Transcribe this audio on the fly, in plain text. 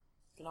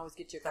always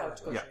get your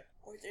couch cushion.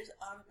 Or there's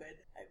ottoman.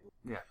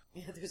 Yeah,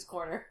 there's a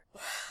corner.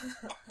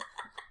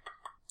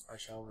 I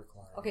shall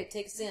recline. Okay,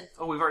 take us in.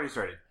 Oh, we've already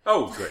started.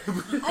 Oh, good.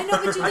 I know,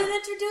 but you didn't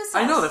introduce us.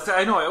 I know.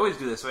 I know. I always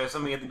do this. So I have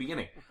something at the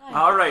beginning.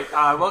 All right.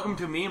 Welcome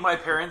to me, my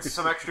parents,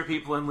 some extra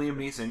people, and Liam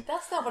Neeson.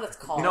 That's not what it's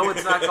called. No,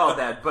 it's not called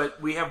that. But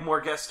we have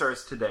more guest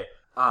stars today.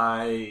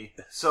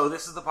 So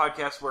this is the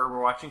podcast where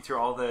we're watching through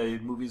all the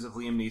movies of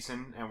Liam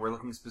Neeson, and we're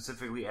looking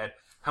specifically at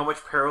how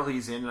much peril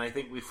he's in. And I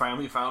think we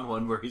finally found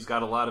one where he's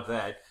got a lot of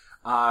that.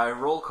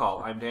 Roll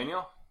call. I'm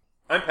Daniel.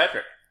 I'm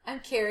Patrick. I'm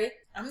Carrie.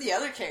 I'm the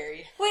other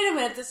Carrie. Wait a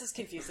minute, this is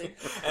confusing.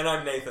 And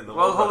I'm Nathan.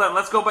 Well, hold on.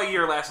 Let's go by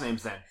your last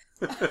names then.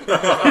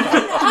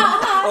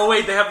 Oh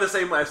wait, they have the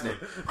same last name.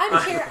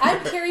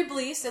 I'm Carrie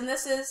Blease, and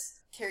this is...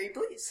 Carrie,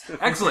 please.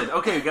 Excellent.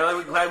 Okay,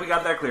 glad we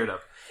got that cleared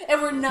up.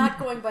 And we're not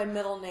going by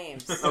middle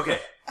names. Okay.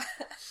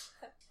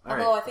 All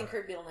Although right. I think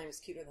her middle name is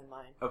cuter than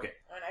mine. Okay.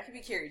 I mean, I could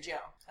be Carrie Jo.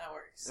 That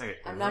works. Okay.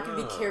 I'm not going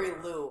to be Carrie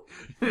Lou.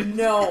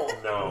 No.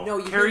 No.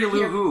 You Carrie heard it Lou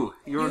here- who?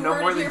 You're You no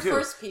heard more it than here two.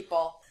 first,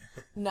 people.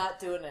 Not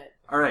doing it.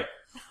 All right.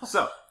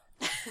 So,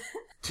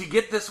 to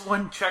get this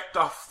one checked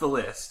off the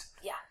list,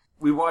 Yeah.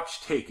 we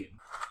watched Taken,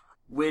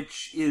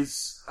 which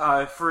is,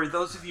 for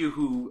those of you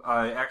who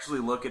actually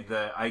look at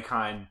the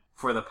icon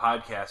for the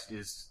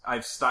podcast,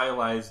 I've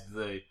stylized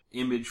the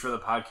image for the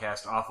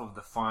podcast off of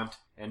the font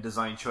and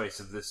design choice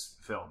of this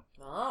film.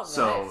 Oh,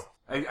 So,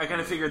 nice. I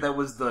kind of figured that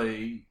was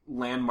the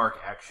landmark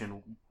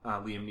action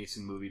Liam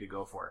Neeson movie to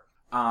go for.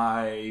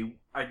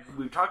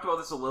 We talked about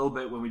this a little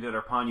bit when we did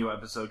our Ponyo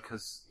episode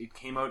because it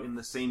came out in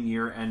the same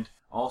year and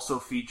also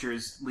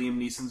features Liam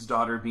Neeson's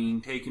daughter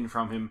being taken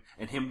from him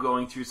and him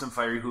going through some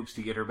fiery hoops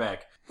to get her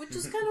back. Which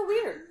is kind of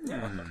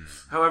weird.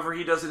 However,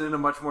 he does it in a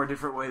much more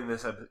different way in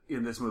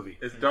this movie.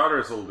 His daughter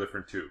is a little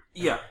different, too.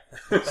 Yeah.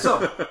 So,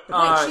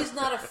 Wait, she's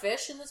not a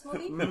fish in this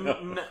movie?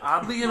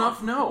 oddly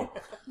enough, no.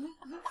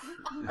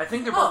 I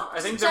think they're Oh, both. I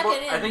think check they're it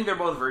both. in. I think they're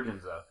both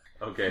virgins, though.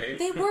 Okay.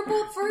 They were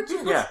both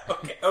virgins. Yeah.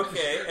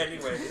 Okay,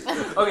 anyway.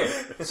 Okay.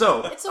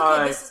 So It's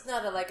okay. This is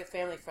not a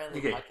family-friendly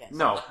Okay, podcast.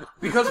 no,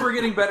 because we're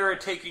getting better at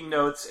taking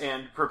notes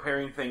and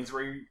preparing things.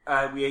 We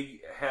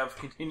have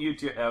continued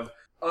to have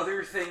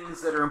other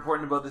things that are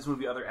important about this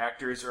movie, other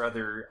actors or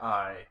other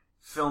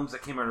films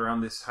that came out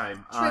around this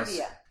time.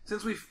 Trivia.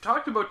 Since we've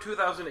talked about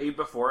 2008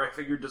 before, I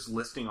figured just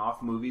listing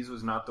off movies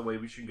was not the way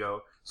we should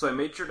go. So I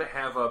made sure to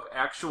have up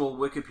actual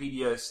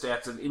Wikipedia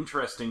stats of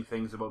interesting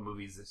things about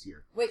movies this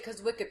year. Wait, because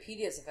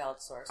Wikipedia is a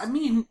valid source. I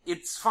mean,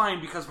 it's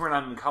fine because we're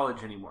not in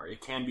college anymore. It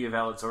can be a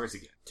valid source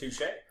again.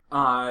 Touche.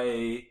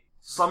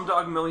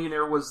 Slumdog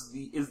Millionaire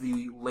is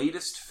the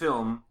latest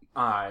film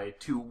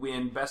to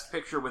win Best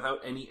Picture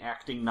without any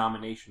acting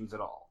nominations at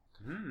all.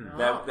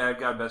 That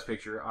got Best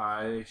Picture.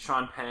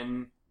 Sean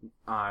Penn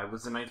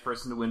was the 9th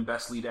person to win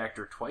Best Lead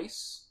Actor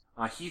twice.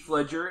 Heath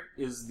Ledger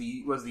was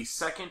the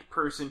second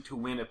person to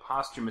win a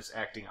posthumous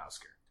acting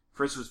Oscar.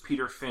 First was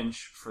Peter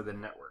Finch for The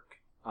Network.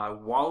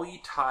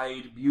 WALL-E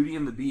tied Beauty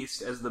and the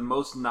Beast as the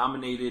most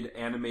nominated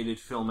animated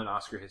film in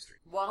Oscar history.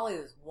 WALL-E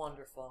was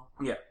wonderful.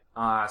 Yeah.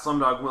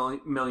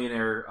 Slumdog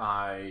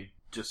Millionaire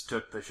just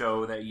took the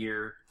show that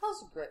year. That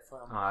was a great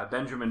film.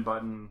 Benjamin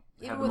Button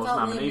Even had the most without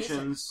Liam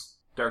nominations.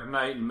 Dark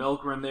Knight and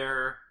Milk were in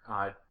there.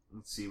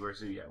 Let's see,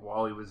 where's it? Yeah,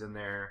 WALL-E was in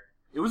there.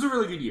 It was a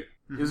really good year.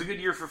 It was a good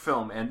year for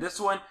film. And this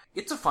one,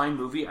 it's a fine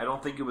movie. I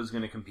don't think it was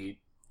going to compete.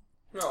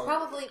 No.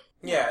 Probably.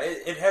 Yeah,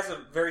 it has a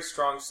very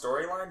strong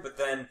storyline, but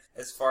then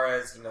as far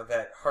as,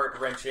 that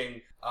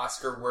heart-wrenching,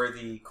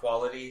 Oscar-worthy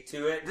quality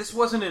to it... This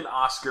wasn't an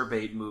Oscar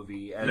bait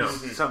movie, as No.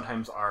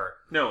 sometimes are.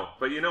 No,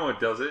 but you know what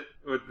does it?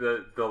 What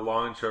the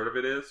long and short of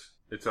it is?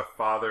 It's a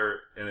father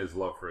and his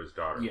love for his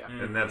daughter. Yeah.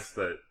 And that's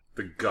the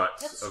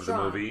guts That's of strong.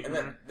 the movie. And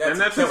And that's,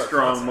 that's a killer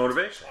strong concept.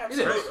 motivation.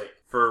 Absolutely.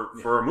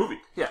 For a movie.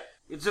 Yeah.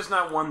 It's just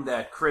not one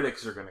that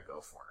critics are going to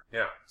go for.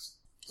 Yeah.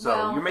 So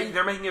Well,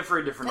 they're making it for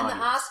a different And the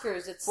audience.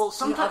 Oscars, it's Well,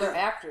 sometimes other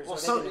actors Well,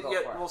 are they going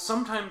to go for. well,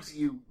 sometimes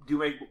you do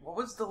make. What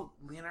was the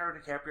Leonardo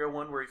DiCaprio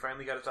one where he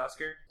finally got his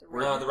Oscar? The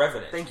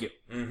Revenant. Thank you.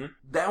 Mm-hmm.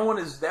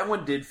 That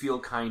one did feel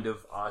kind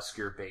of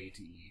Oscar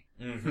baity.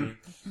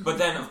 Mm-hmm. But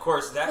then, of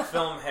course, that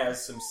film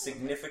has some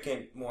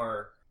significant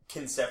more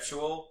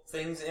conceptual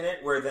things in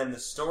it, where then the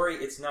story,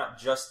 it's not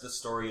just the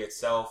story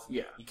itself.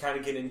 Yeah. You kind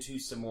of get into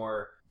some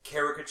more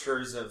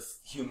caricatures of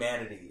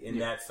humanity in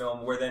that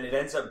film, where then it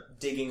ends up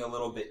digging a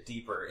little bit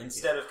deeper,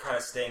 instead of kind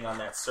of staying on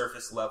that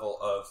surface level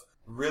of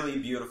really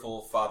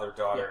beautiful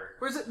father-daughter.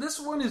 Whereas this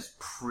one is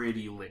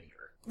pretty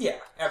linear. Yeah,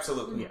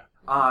 absolutely. Yeah.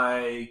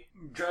 I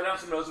jotted down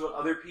some notes about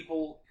other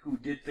people who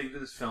did things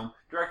of this film.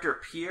 Director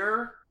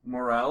Pierre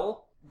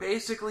Morel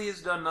basically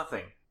has done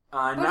nothing.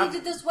 But he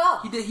did this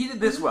well. He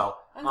did this well.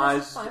 And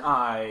that's fine.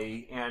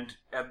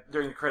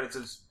 During the credits, I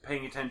was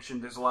paying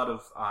attention. There's a lot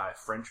of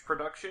French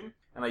production,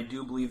 and I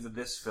do believe that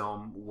this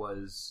film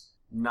was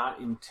not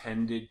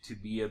intended to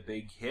be a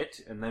big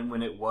hit. And then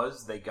when it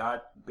was, they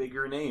got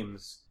bigger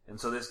names, and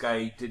so this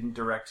guy didn't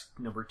direct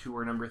number 2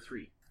 or number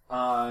 3.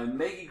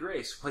 Maggie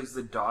Grace plays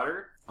the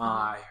daughter.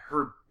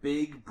 Her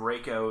big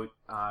breakout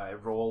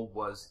role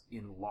was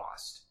in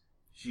Lost.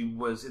 She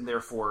was in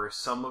there for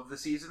some of the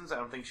seasons. I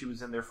don't think she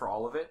was in there for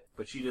all of it,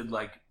 but she did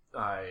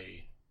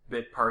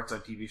bit parts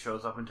on TV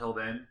shows up until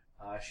then.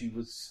 She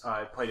was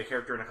played a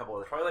character in a couple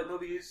of the Twilight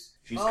movies.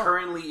 She's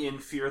currently in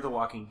Fear the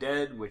Walking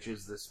Dead, which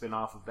is the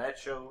spin-off of that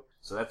show,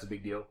 so that's a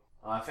big deal.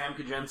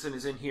 Famke Jensen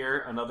is in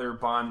here, another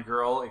Bond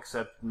girl,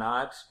 except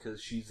not,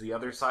 because she's the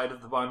other side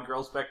of the Bond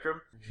girl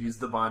spectrum. She's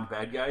the Bond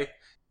bad guy.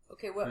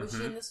 Okay, what was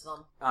she in this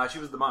film? She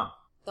was the mom.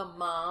 The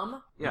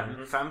mom? Yeah,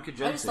 Famke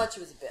Jensen. I just thought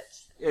she was a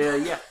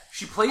bitch. Yeah,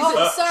 she plays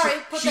Oh, it. sorry,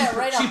 put that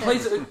right She out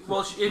plays there. it.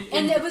 Well,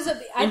 And it was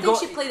I think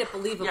she played it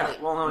believably.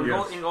 Yeah, well, no,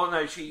 Yes. in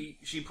GoldenEye,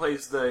 she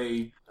plays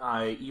the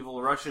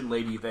evil Russian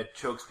lady that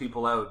chokes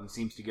people out and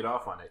seems to get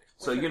off on it.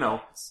 So, With you her know.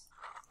 legs.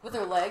 With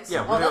her legs? Yeah,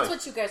 Oh, with her that's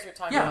legs. what you guys were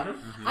talking Yeah. about.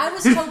 I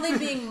was totally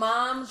being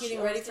mom, getting She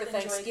ready always for did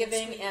enjoy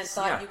Thanksgiving, good and sweets.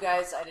 thought Yeah. you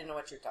guys, I didn't know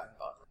what you were talking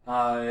about.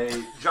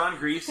 John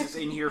Grease is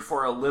in here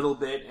for a little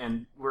bit,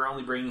 and we're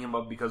only bringing him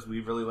up because we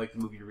really like the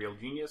movie Real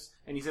Genius,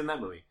 and he's in that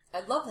movie.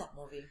 I love that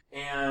movie.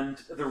 And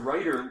the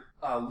writer,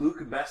 Luc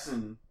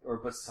Besson, or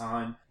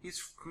Besson,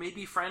 he's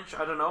maybe French,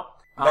 I don't know.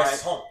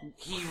 Besson.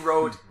 He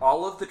wrote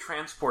all of the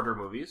Transporter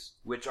movies,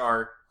 which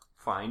are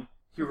fine.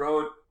 He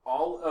wrote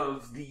all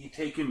of the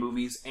Taken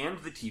movies and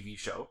the TV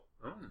show,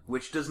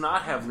 which does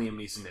not have Liam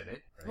Neeson in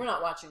it. We're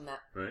not watching that.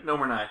 Right. No,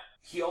 we're not.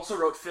 He also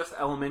wrote Fifth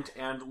Element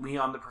and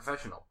Leon the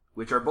Professional,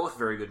 which are both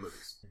very good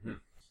movies.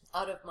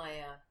 Out of my...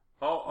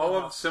 All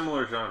of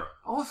similar genre.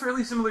 All a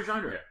fairly similar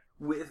genre.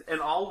 Yeah.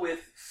 All with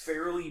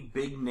fairly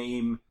big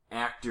name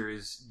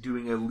actors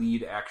doing a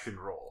lead action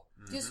role.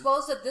 Do you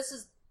suppose that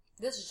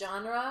this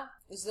genre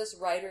is this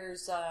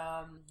writer's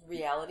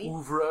reality?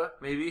 Oeuvre,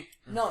 maybe?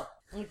 No.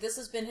 Like, this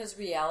has been his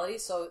reality,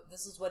 so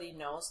this is what he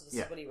knows, so this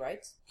is what he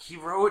writes? He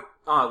wrote,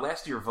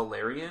 last year,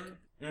 Valerian.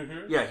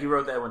 Mm-hmm. Yeah, he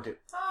wrote that one too.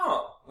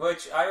 Oh,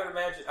 which I would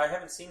imagine, I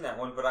haven't seen that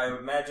one, but I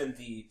would imagine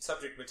the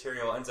subject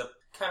material ends up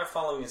kind of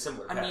following a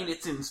similar pattern. I mean,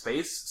 it's in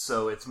space,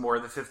 so it's more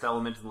The Fifth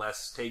Element and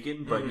less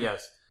Taken, but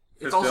yes.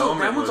 It's Fifth also,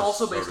 Element that one's was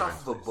also sort based of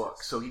off of in a space,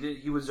 book, so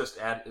he was just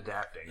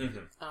adapting. Mm-hmm.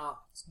 Oh,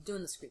 it's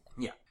doing the screen.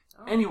 Yeah.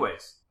 Oh.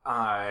 Anyways,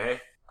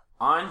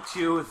 on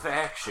to the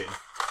action.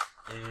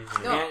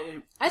 Mm-hmm. No,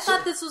 And- I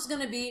thought this was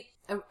going to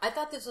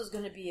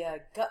be a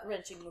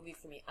gut-wrenching movie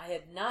for me. I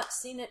had not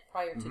seen it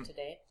prior to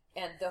today,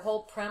 and the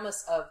whole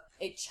premise of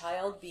a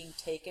child being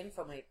taken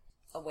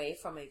away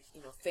from a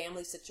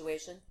family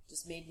situation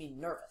just made me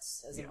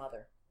nervous as a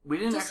mother. We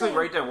didn't Just actually saying.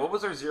 write down, what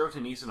was our zero to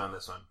Neeson on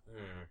this one?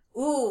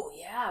 Ooh,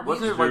 yeah.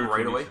 Wasn't it Zero like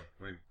right to away?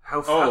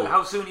 Neeson.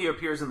 How soon he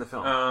appears in the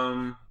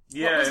film?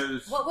 Yeah,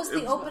 what was the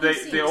it opening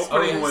scene? The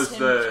opening Oh, was him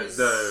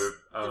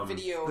the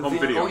video. home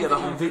video. Oh yeah, the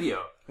home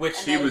video. Which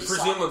And he then was you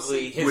saw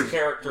presumably him his Which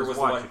character was was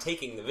the watching. one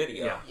taking the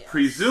video. Yeah. Yes.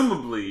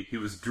 Presumably, he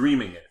was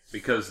dreaming it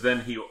because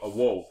then he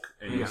awoke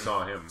and you Yeah.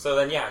 saw him. So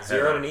then,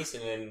 Zero to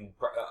Neeson in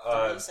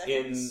 30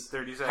 seconds.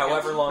 30 seconds.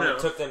 however long Yeah. it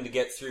took them to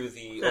get through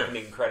the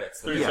opening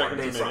credits. 30 Yeah, seconds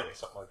a basically. minute,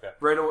 something like that.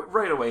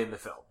 Right away in the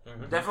film.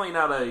 Mhm. Definitely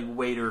not a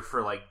waiter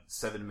for like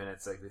 7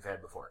 minutes like we've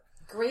had before.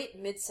 Great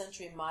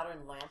mid-century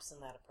modern lamps in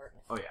that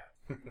apartment. Oh yeah.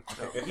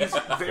 He's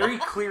very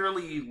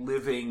clearly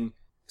living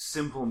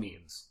simple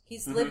means.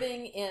 He's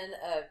living in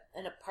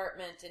an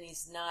apartment and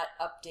he's not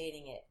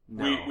updating it.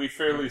 No. We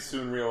fairly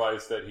soon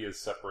realized that he is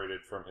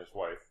separated from his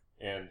wife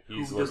and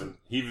he's Who doesn't-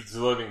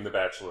 living the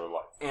bachelor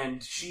life.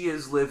 And she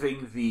is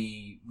living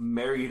the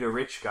married a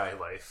rich guy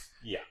life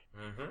Yeah.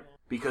 Mm-hmm.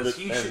 because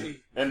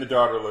and the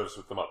daughter lives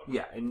with the mother.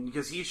 yeah, and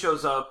because he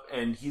shows up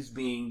and he's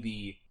being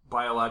the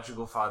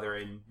biological father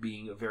and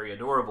being very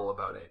adorable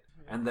about it,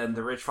 and then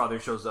the rich father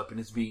shows up and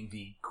is being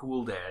the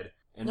cool dad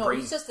and No,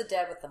 he's just the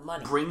dad with the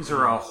money. brings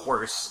her a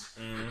horse,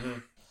 Mm-hmm.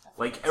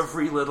 like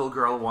every little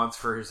girl wants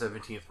for her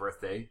 17th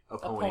birthday, a A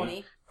pony.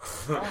 pony.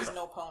 That was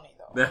no pony,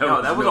 though.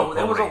 No, that was a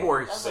That was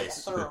horse. like a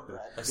thoroughbred.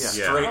 A Yeah.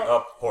 straight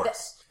up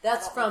horse.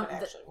 That's I don't from know if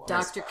it actually was.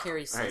 Dr.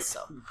 Carey says Right. so.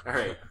 All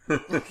right,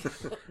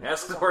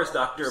 ask the horse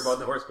doctor about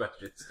the horse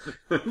questions.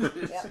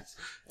 Yep,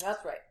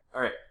 that's right.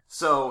 All right.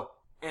 So,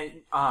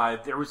 and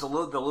there was the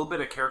little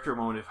bit of character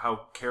moment of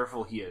how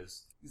careful he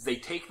is. They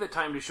take the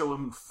time to show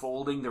him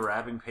folding the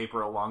wrapping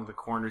paper along the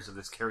corners of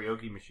this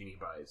karaoke machine he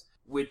buys,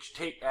 which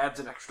adds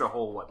an extra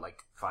whole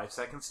 5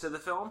 seconds to the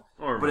film.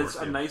 Or But more, it's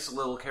a yeah. nice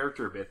little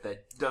character bit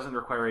that doesn't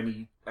require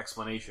any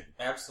explanation.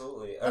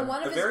 Absolutely. And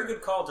one A of very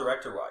good call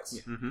director-wise.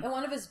 Yeah. Mhm. And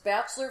one of his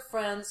bachelor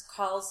friends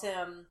calls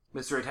him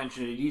Mr.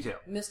 Attention to Detail,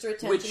 Mr.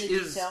 Attention which to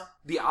is Detail.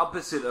 the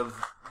opposite of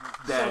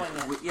that.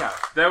 Showing it. Yeah.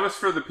 That was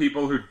for the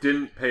people who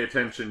didn't pay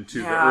attention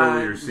to the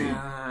earlier scene,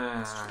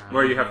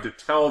 where you have to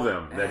tell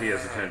them that he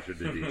has attention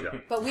to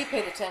detail. But we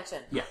paid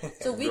attention. Yeah.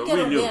 So we But get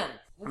we a knew. win.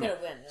 We get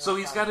a win. So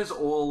he's got his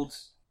old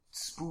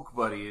spook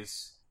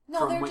buddies. No,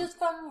 from they're when- just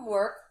from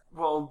work.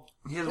 Well,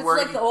 his It's work.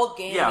 like the old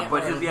game. yeah, at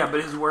but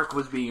work. his work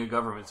was being a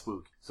government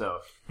spook. So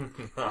I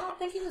don't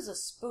think he was a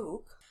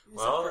spook. He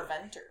was Well, a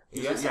preventer.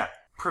 Yes. yeah,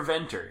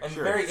 preventer. And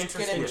Sure. very Good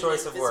interesting at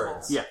choice being of words.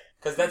 invisible. Yeah.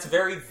 Because that's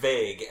very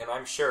vague, and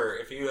I'm sure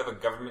if you have a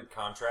government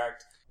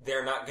contract,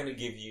 they're not going to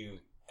give you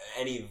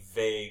any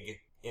vague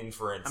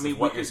inference. I mean, of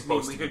what we you're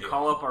supposed to be could doing.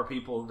 call up our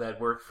people that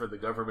work for the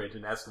government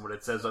and ask them what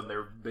it says on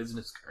their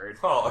business card.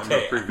 Oh,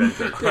 okay.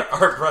 preventer.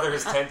 Our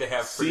brothers tend to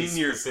have pretty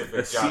Senior, specific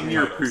a job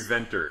senior titles.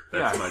 preventer.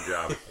 That's Yeah. my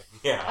job.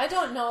 Yeah. I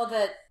don't know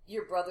that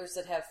your brothers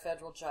that have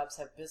federal jobs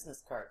have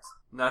business cards.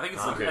 No, I think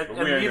it's Okay, and but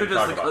we aren't neither gonna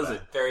does talk the about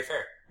cousin. Very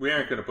fair. We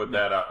aren't going to put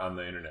that out on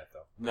the internet, though.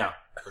 No,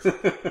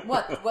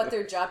 What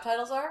their job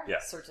titles are? Yeah.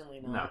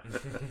 Certainly no. not.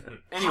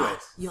 Anyways,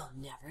 You'll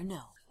never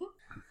know.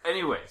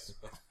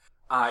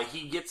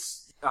 he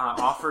gets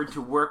offered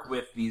to work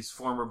with these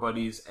former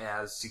buddies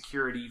as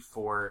security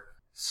for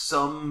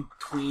some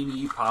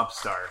tweeny pop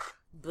star.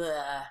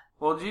 Blah.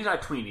 Well, she's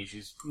not tweeny;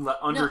 she's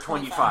under No,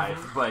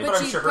 25. But But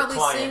I'm she sure her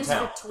probably sings for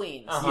clientele.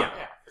 tweens. Uh-huh.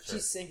 Yeah. For sure.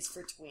 She sings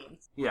for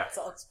tweens. yeah,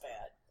 So it's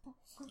bad.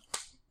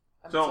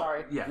 I'm So,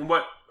 sorry. yeah.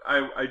 What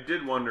I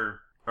did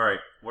wonder. All right,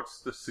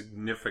 what's the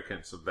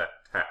significance of that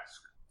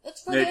task?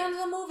 It's for the end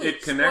of the movie.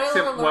 It connects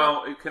Spoiler him. alert.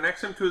 Well, it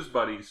connects him to his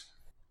buddies,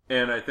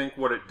 and I think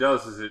what it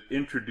does is it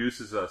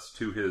introduces us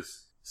to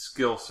his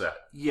skill set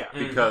yeah.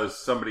 because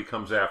somebody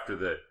comes after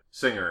the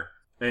singer,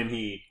 and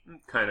he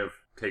kind of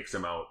takes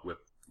him out with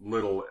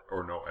little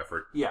or no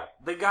effort. Yeah,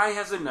 the guy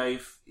has a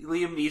knife.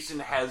 Liam Neeson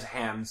has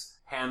hands.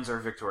 Hands are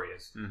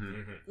victorious.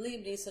 Mm-hmm.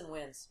 Liam Neeson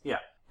wins. Yeah.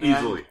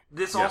 Easily. And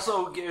this Yeah.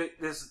 also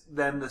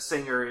then the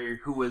singer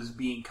who was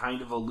being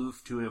kind of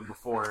aloof to him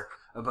before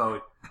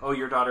about, oh,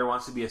 your daughter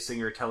wants to be a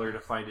singer, tell her to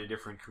find a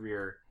different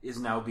career, is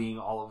now being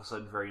all of a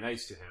sudden very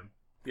nice to him.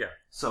 Yeah.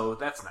 So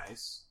that's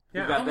nice.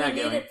 Yeah. You've got And we that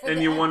need going. it for And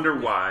the you end. wonder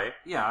why,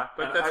 Yeah,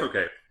 but and that's I-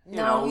 okay.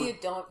 No, know- you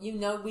don't. You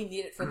know we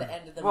need it for the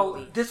end of the Well,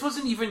 movie. this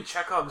wasn't even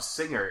Chekhov's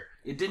singer.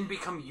 It didn't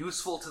become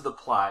useful to the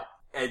plot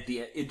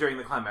during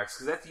the climax,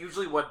 because that's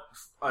usually what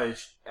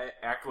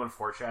Act 1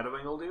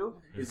 foreshadowing will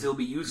do, is it'll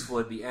be useful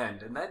at the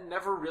end, and that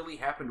never really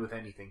happened with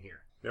anything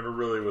here. Never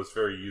really was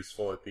very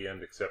useful at the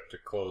end except to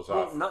close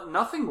off. Well,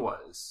 nothing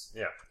was.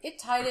 Yeah. It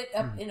tied it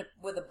up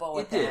with a bow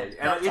It at the did, end.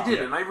 and That's it all.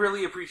 did, and I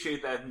really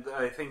appreciate that in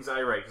the things that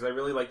I write, because I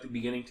really like the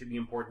beginning to be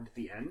important to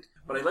the end,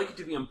 but I like it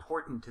to be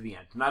important to the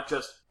end, not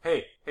just,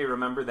 hey,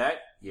 remember that?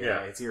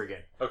 Yeah. It's here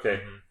again.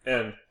 Okay.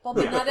 And Well,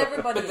 but not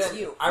everybody But is then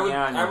you. I would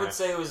Yeah, I know I would that.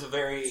 say it was a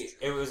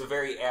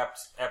very apt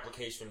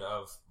application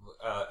of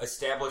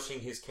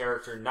establishing his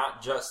character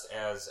not just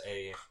as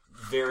a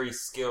very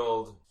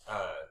skilled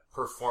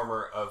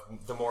performer of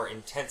the more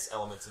intense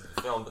elements of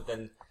the film, but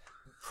then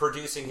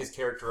producing his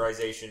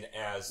characterization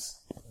as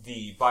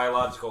the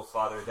biological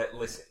father that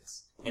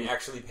listens and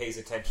actually pays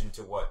attention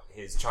to what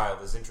his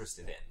child is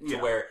interested in. To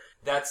Yeah. where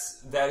that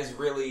is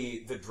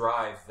really the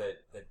drive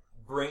that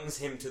brings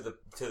him to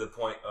the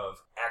point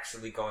of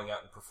actually going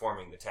out and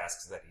performing the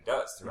tasks that he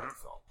does throughout the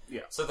film.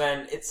 Yeah. So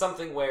then it's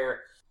something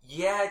where,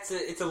 yeah,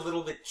 it's a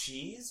little bit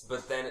cheese,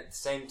 but then at the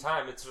same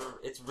time,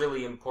 it's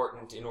really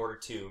important in order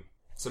to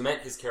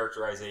cement his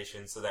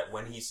characterization so that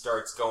when he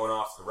starts going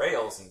off the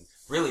rails and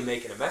really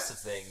making a mess of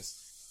things,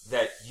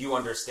 that you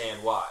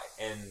understand why.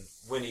 And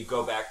when you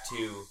go back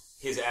to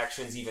his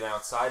actions even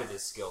outside of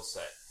his skill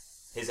set,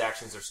 his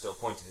actions are still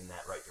pointed in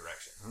that right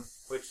direction.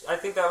 Which I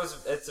think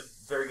it's a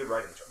very good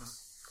writing choice.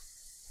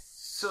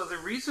 So the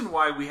reason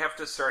why we have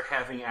to start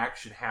having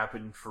action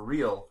happen for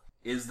real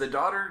is the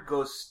daughter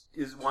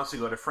wants to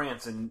go to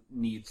France and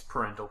needs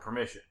parental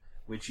permission,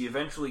 which he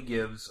eventually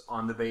gives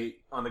on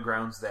the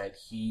grounds that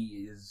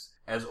he is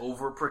as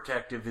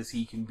overprotective as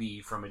he can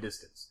be from a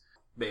distance,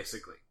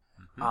 basically.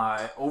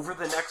 Over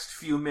the next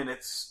few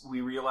minutes,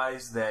 we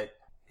realize that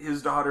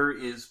his daughter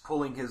is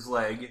pulling his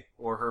leg,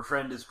 or her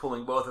friend is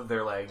pulling both of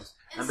their legs,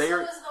 and they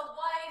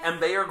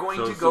are going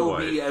So to is the go wife.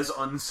 be as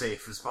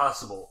unsafe as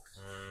possible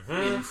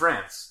in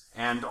France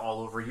and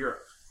all over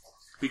Europe.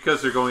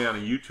 because they're going on a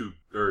YouTube.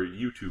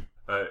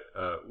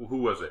 Who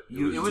was it?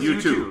 It was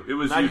U2. It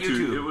was Not U2.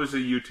 U2. It was a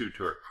U2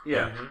 tour.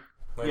 Yeah.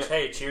 Which, Yeah.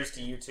 hey, cheers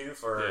to you two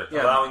for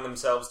Yeah. allowing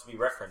themselves to be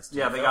referenced. in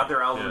Yeah, the they film. got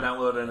their album Yeah.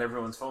 downloaded on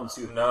everyone's phones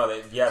too. No,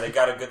 they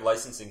got a good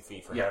licensing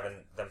fee for Yeah.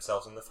 having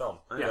themselves in the film.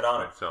 Yeah. Good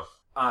on them. So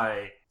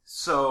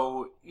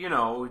So,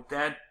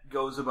 that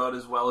goes about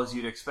as well as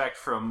you'd expect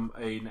from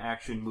an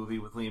action movie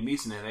with Liam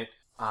Neeson in it.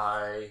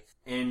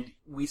 And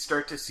we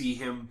start to see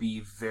him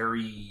be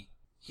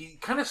he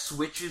kind of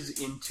switches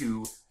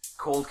into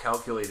cold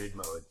calculated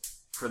mode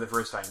for the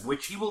first time,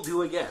 which he will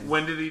do again.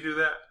 when did he do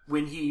that?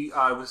 When he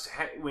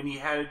when he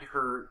had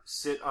her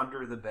sit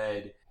under the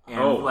bed and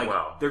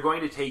wow. they're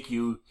going to take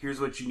you, here's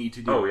what you need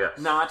to do. Oh, yes.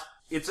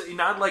 It's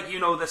not like,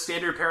 the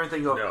standard parent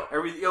thing, No.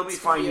 it'll be It's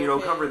fine, gonna be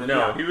okay. cover them.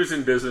 No, Yeah. he was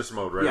in business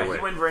mode right Yeah, away.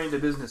 he went right into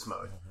business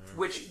mode.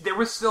 Which there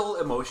was still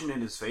emotion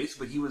in his face,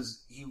 but he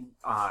was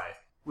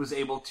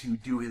able to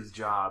do his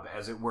job,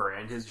 as it were.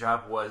 And his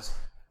job was,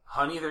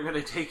 honey, they're going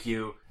to take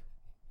you.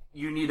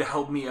 You need to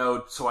help me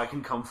out so I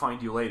can come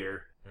find you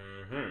later.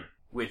 Mm-hmm.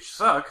 Which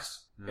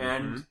sucks.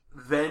 And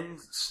then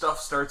stuff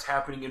starts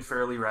happening in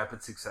fairly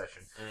rapid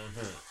succession.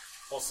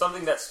 Well,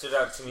 something that stood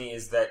out to me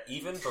is that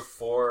even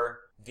before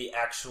the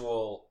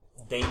actual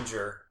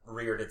danger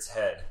reared its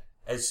head,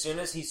 as soon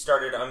as he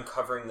started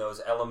uncovering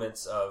those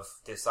elements of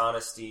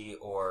dishonesty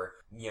or,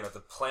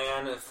 the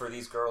plan for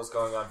these girls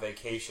going on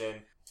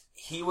vacation,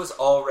 he was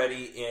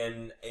already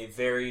in a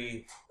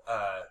very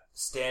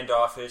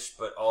standoffish,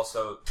 but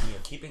also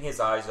keeping his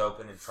eyes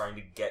open and trying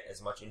to get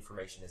as much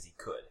information as he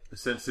could. The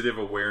sensitive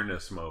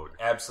awareness mode.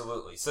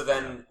 Absolutely. So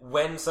then,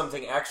 when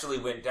something actually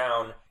went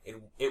down,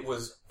 it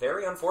was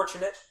very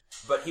unfortunate,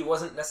 but he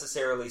wasn't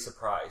necessarily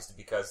surprised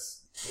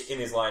because in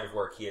his line of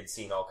work, he had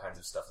seen all kinds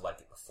of stuff like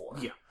it before.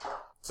 Yeah.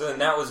 So then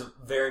that was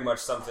very much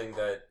something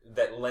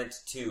that lent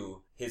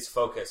to his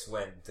focus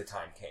when the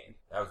time came.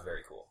 That was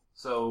very cool.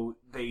 So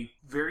they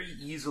very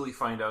easily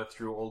find out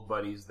through old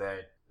buddies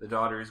that the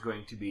daughter is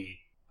going to be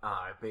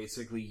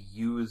basically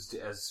used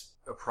as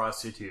a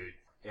prostitute,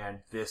 and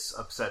this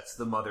upsets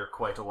the mother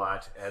quite a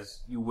lot,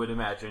 as you would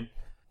imagine.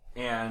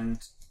 And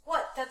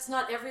what? That's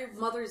not every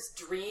mother's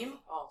dream?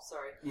 Oh,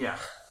 sorry. yeah,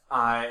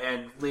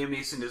 and Liam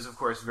Neeson is, of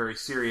course, very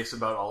serious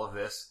about all of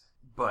this,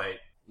 but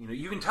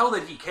you can tell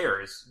that he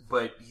cares,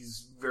 but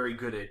he's very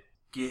good at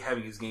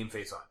having his game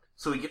face on.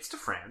 So he gets to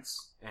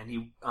France, and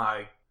he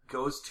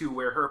goes to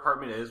where her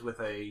apartment is with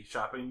a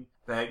shopping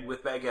bag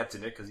with baguettes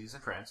in it, because he's in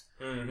France.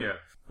 Mm-hmm. Yeah.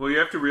 Well, you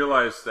have to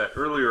realize that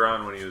earlier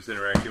on when he was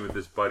interacting with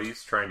his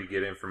buddies, trying to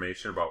get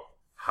information about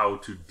how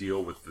to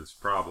deal with this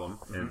problem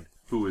and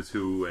who is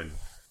who and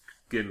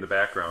get in the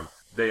background,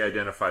 they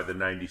identify the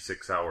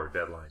 96-hour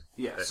deadline.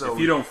 Yeah, That so if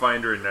you don't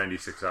find her in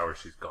 96 hours,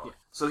 she's gone. yeah.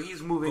 So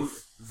he's moving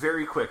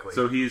very quickly.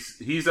 So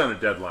he's on a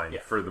deadline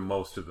Yeah. for the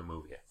most of the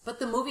movie. But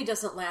the movie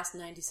doesn't last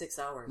 96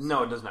 hours.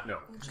 No, it does not. No.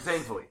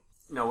 Thankfully.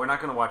 No, we're not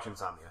going to watch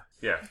Insomnia.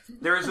 Yeah.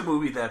 There is a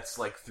movie that's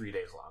like 3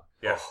 days long.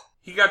 Yeah.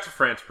 He got to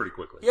France pretty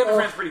quickly. He got to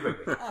France pretty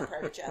quickly. On a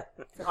private jet.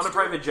 On a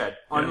private jet.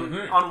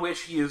 On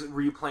which he is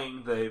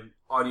replaying the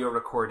audio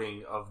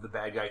recording of the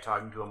bad guy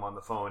talking to him on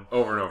the phone.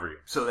 Over and over again.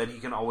 So that he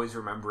can always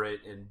remember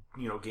it and,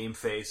 game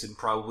face and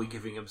probably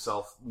giving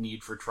himself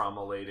need for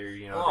trauma later,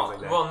 things like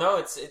that. Well, no,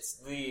 it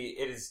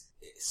is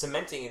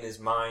cementing in his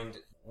mind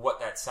what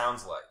that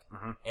sounds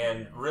like,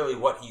 and really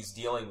what he's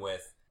dealing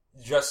with,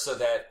 just so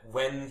that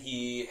when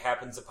he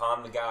happens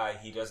upon the guy,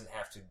 he doesn't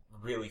have to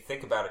really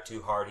think about it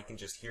too hard. He can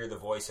just hear the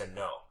voice and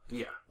know.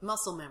 Yeah.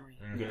 Muscle memory.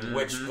 Mm-hmm.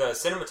 Which the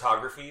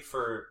cinematography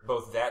for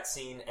both that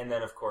scene and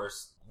then, of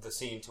course, the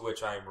scene to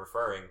which I am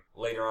referring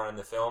later on in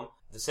the film,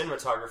 the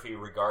cinematography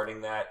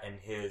regarding that and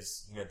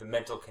his, the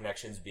mental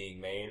connections being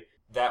made,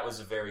 that was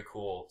a very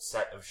cool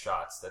set of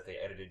shots that they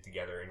edited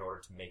together in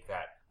order to make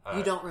that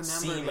you don't remember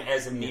seem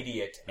as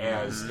immediate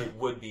as it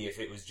would be if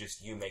it was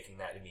just you making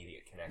that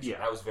immediate connection. Yeah.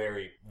 That was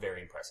very,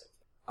 very impressive.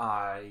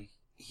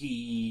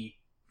 He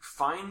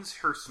finds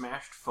her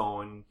smashed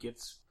phone,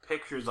 gets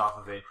pictures off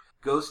of it,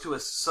 goes to a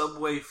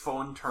subway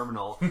phone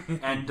terminal,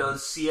 and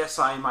does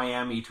CSI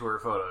Miami to her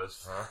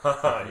photos.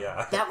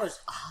 Yeah. That was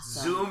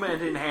awesome. Zoom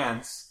and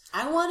enhance.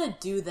 I want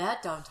to do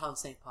that downtown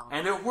St. Paul.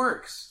 And it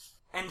works.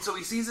 And so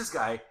he sees this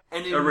guy,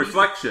 and A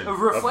reflection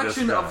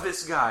of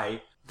this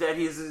guy that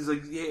he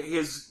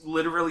is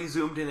literally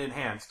zoomed and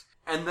enhanced.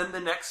 And then the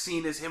next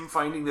scene is him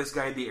finding this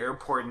guy at the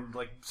airport and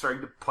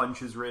starting to punch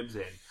his ribs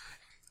in.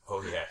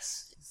 Oh,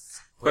 yes.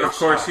 But of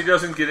course, he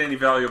doesn't get any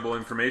valuable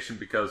information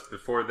because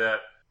before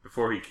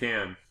he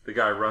can, the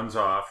guy runs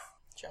off,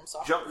 Jumps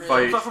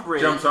off a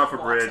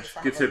bridge,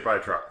 gets hit by a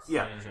truck.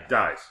 Yeah.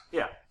 Dies.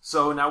 Yeah.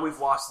 So now we've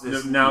lost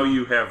this. Now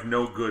you have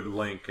no good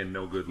link and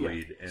no good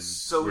lead, and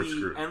so we're he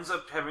screwed. ends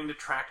up having to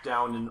track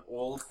down an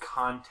old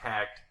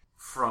contact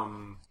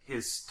from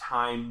his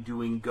time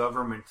doing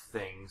government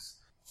things.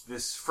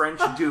 This French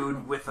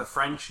dude with a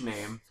French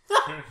name.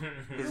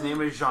 His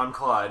name is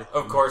Jean-Claude.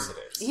 Of course it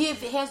is. He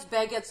has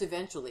baguettes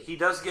eventually. He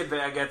does get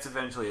baguettes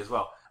eventually as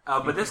well.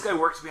 But this guy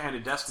works behind a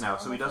desk now,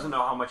 so he doesn't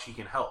know how much he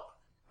can help.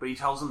 But he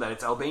tells them that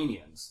it's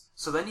Albanians.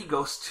 So then he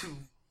goes to...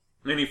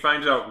 And he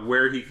finds out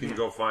where he can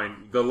go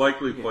find... The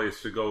likely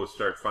place to go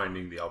start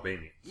finding the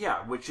Albanians.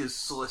 Yeah, which is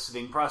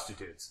soliciting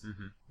prostitutes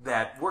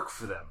that work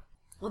for them.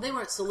 Well, they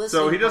weren't soliciting.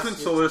 So he doesn't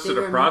prostitutes. solicit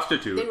a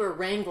prostitute. They were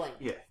wrangling.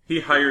 Yeah. He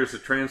hires a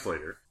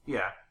translator.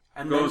 Yeah.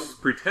 And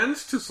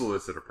Pretends to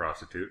solicit a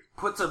prostitute.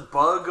 puts a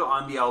bug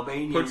on the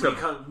Albanian... Puts a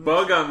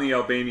bug on the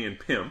Albanian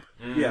pimp.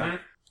 Yeah.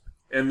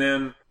 And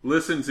then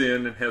listens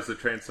in and has the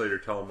translator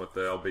tell him what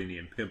the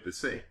Albanian pimp is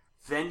saying.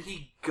 Then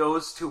he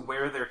goes to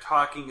where they're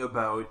talking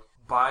about,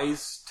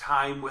 buys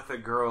time with a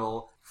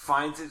girl,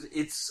 finds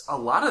it's a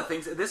lot of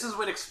things. This is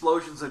when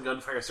explosions and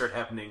gunfire start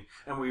happening,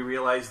 and we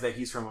realize that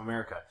he's from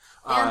America.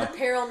 And the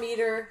peril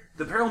meter...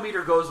 The peril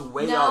meter goes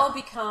way now up.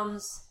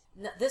 becomes...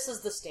 This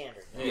is the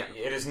standard.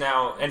 It has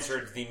now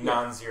entered the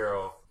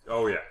non-zero.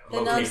 Oh, yeah. The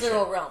location.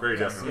 non-zero realm. Very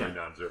definitely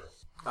non-zero.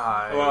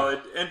 Well, Well,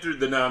 it entered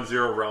the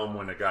non-zero realm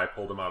when a guy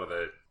pulled him out of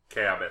the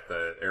cab at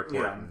the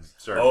airport and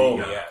started Oh,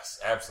 beating him. yes,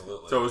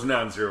 absolutely. So it was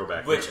non-zero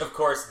back Which, then. of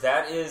course,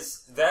 I think it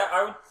was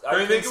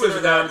consider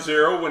that-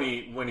 non-zero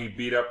when he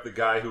beat up the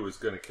guy who was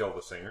going to kill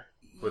the singer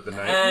with the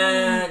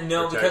knife.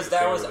 No, Protect because the that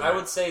singer was, with a I knife.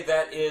 would say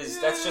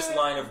that's just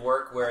line of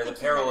work where the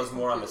peril is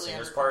more on the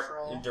completely singer's under part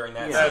control. during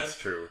that That's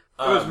scene. true.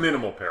 It was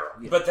minimal peril.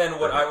 But then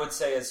what I would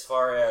say as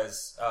far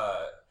as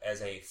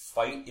a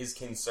fight is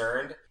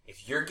concerned,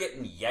 if you're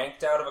getting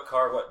yanked out of a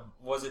car, what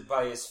was it,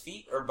 by his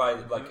feet or by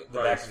the By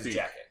back his of his feet.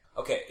 jacket?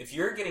 okay, if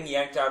you're getting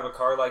yanked out of a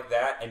car like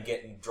that and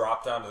getting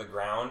dropped onto the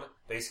ground,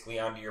 basically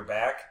onto your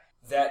back,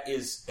 that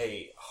is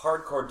a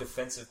hardcore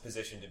defensive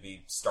position to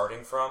be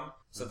starting from.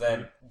 So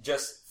then,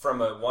 just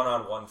from a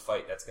one-on-one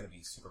fight, that's going to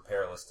be super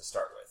perilous to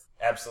start with.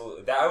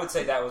 Absolutely. I would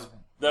say that was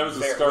the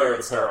start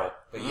of the peril.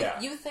 But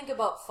yeah. You think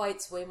about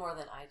fights way more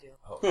than I do.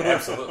 Oh,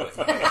 absolutely.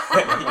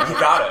 You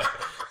got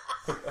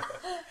it.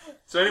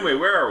 So anyway,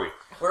 where are we?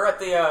 We're at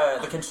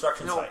the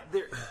construction site.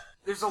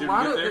 There's a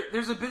lot of...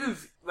 There's a bit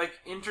of, like,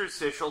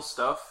 interstitial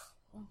stuff.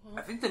 Mm-hmm.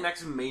 I think the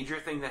next major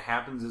thing that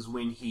happens is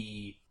when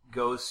he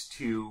goes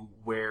to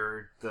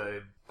where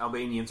the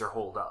Albanians are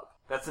holed up.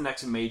 That's the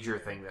next major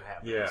thing that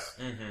happens. Yeah.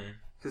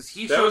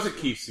 Mm-hmm. That was a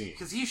key scene.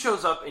 Because he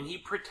shows up and he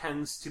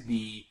pretends to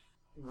be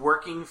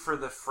working for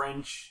the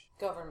French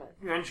government.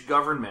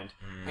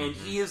 Mm-hmm. And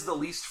he is the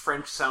least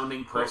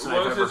French-sounding person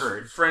I've ever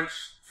heard.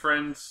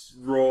 Friend's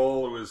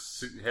role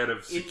was head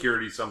of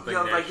security something.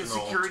 Yeah, like a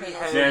security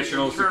head.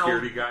 National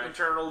security guy.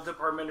 Internal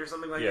department or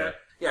something like that.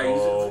 Yeah,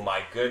 oh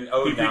my goodness!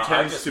 Oh, he now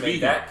I just to made be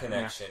that him.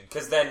 connection.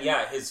 Because then,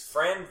 his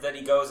friend that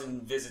he goes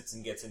and visits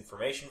and gets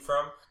information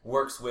from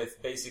works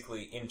with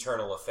basically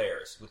internal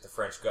affairs with the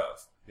French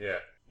Gov. Yeah.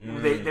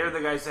 They're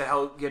the guys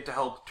that get to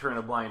help turn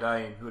a blind eye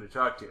and who to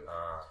talk to.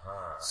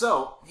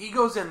 So, he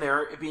goes in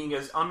there being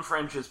as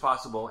un-French as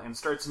possible and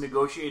starts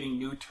negotiating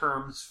new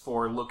terms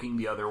for looking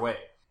the other way.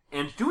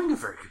 And doing a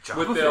very good job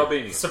with of the it.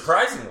 Albanians.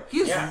 Surprisingly.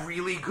 He's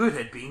really good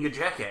at being a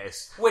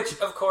jackass. Which,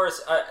 of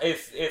course,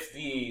 if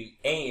the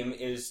aim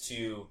is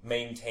to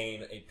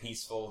maintain a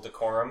peaceful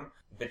decorum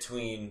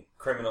between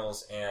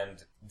criminals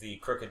and the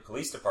crooked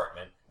police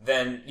department,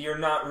 then you're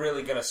not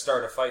really going to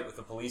start a fight with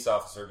a police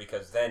officer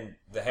because then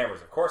the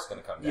hammer's, of course,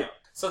 going to come down. Yeah.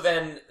 So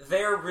then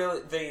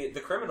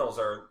the criminals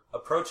are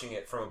approaching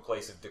it from a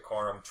place of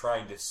decorum,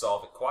 trying to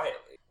solve it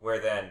quietly, where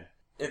then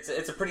it's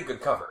a pretty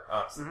good cover,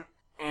 honestly. Mm-hmm.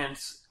 And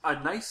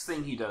a nice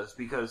thing he does,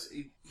 because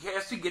he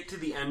has to get to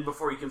the end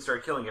before he can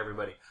start killing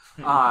everybody.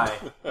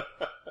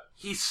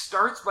 He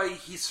starts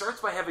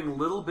by having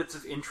little bits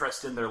of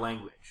interest in their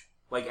language,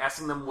 like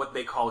asking them what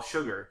they call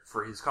sugar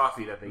for his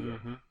coffee that they get.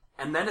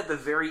 And then at the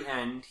very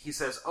end, he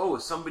says, "Oh,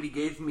 somebody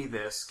gave me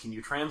this. Can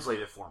you translate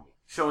it for me?"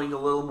 Showing a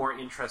little more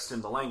interest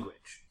in the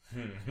language.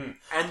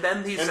 And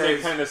then he says,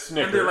 they kind of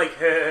snicker. And they're like,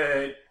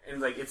 "Hey,"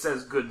 and like it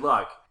says, "Good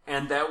luck."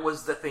 And that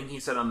was the thing he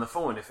said on the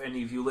phone. If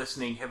any of you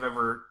listening have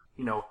ever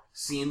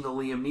seen the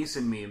Liam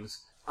Neeson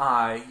memes,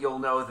 you'll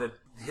know that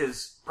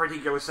his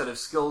particular set of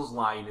skills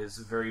line is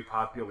a very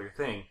popular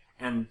thing.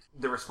 And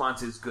the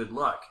response is, "Good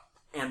luck."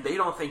 And they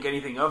don't think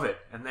anything of it.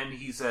 And then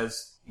he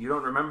says, "You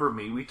don't remember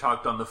me. We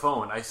talked on the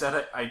phone. I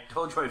said I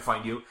told you I'd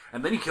find you."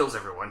 And then he kills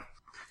everyone.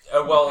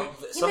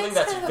 Something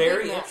that's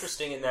very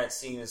interesting in that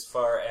scene as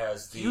far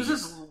as the... He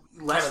uses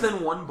less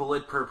than one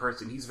bullet per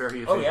person. He's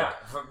very efficient. Oh, yeah.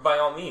 By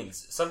all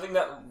means. Something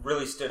that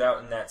really stood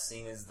out in that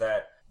scene is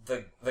that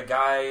the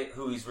guy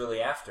who he's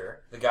really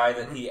after, the guy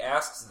that he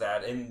asks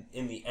that in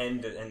the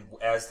end, and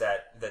as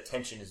the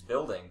tension is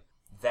building,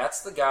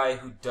 that's the guy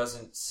who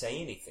doesn't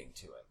say anything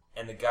to him.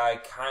 And the guy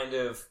kind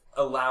of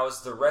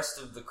allows the rest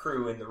of the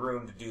crew in the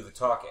room to do the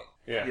talking.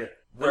 Yeah.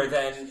 Where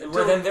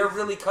then they're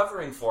really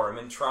covering for him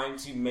and trying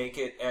to make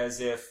it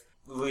as if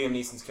Liam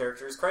Neeson's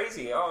character is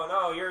crazy. Oh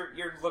no,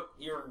 you're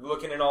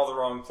looking in all the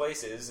wrong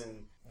places,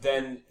 and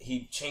then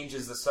he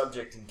changes the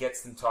subject and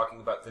gets them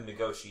talking about the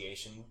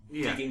negotiation,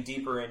 digging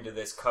deeper into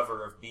this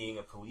cover of being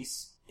a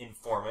police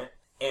informant.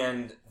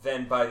 And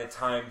then by the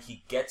time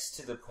he gets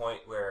to the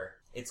point where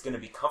it's going to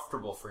be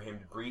comfortable for him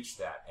to breach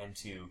that and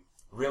to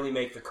really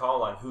make the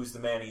call on who's the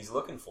man he's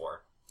looking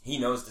for, he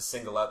knows to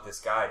single out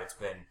this guy that's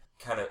been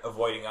kind of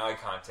avoiding eye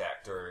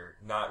contact or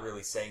not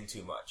really saying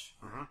too much.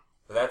 Mm-hmm.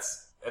 But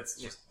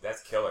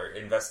that's killer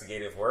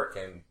investigative work,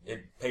 and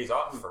it pays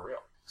off for real.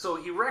 So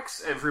he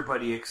wrecks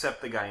everybody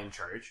except the guy in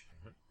charge.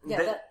 Mm-hmm.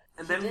 Yeah,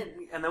 and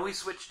then we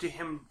switch to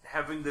him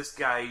having this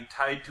guy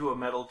tied to a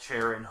metal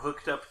chair and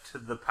hooked up to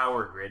the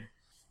power grid,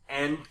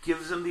 and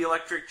gives him the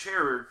electric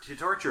chair to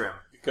torture him.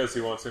 Because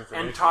he wants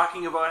information. And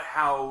talking about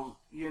how,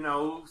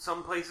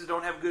 some places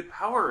don't have good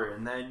power,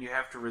 and then you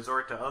have to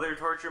resort to other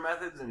torture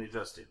methods, and it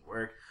just didn't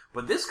work.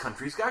 But this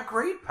country's got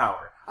great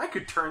power. I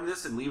could turn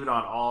this and leave it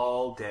on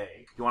all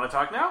day. You want to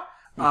talk now?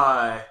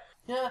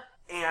 Yeah.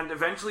 And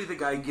eventually the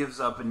guy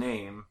gives up a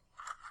name,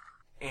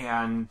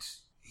 and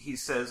he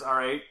says, "All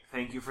right,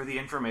 thank you for the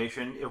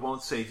information. It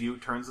won't save you,"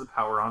 turns the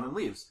power on and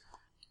leaves.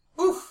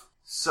 Oof!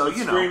 So, it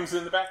screams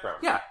in the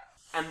background. Yeah.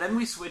 And then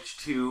we switch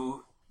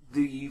to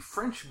the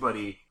French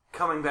buddy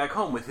coming back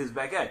home with his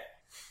baguette.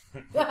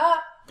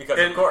 Because,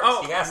 of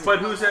course, he has to. But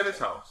who's at his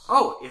house?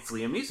 Oh, it's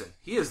Liam Neeson.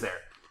 He is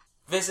there.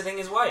 Visiting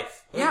his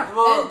wife. Yeah.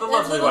 Well, And the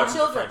lovely little wife of the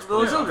children. French Little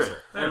police children.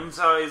 officer. And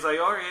so he's like,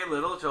 "Okay,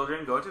 little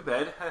children, go to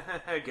bed.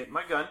 Get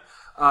my gun."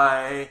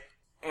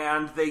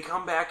 And they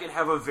come back and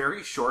have a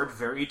very short,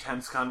 very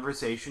tense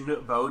conversation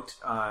about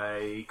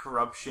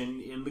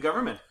corruption in the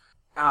government,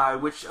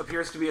 which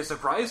appears to be a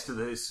surprise to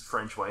this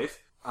French wife,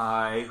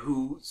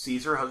 who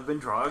sees her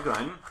husband draw a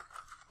gun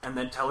and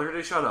then tell her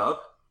to shut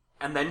up,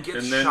 and then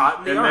gets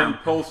shot in the arm.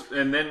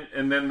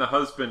 And then the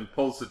husband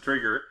pulls the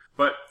trigger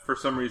But for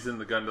some reason,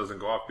 the gun doesn't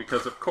go off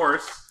because, of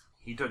course,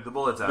 he took the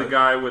bullets out. the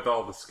guy with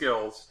all the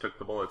skills took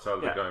the bullets out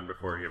of Yeah. the gun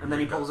before he. And then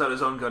he pulls out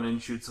his own gun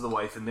and shoots the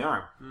wife in the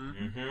arm.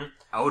 Mm-hmm.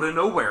 Out of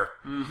nowhere.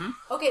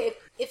 Okay,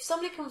 if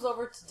somebody comes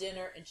over to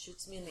dinner and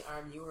shoots me in the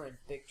arm, you are in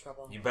big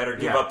trouble. You better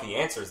give Yeah. up the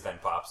answers then,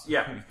 Pops.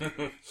 Yeah.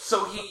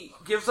 So he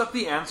gives up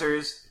the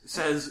answers,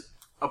 says,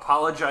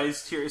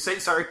 say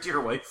sorry to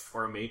your wife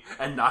for me,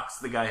 and knocks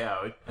the guy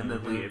out, and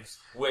then leaves.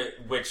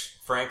 Which,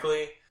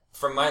 frankly,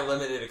 from my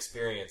limited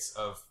experience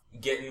of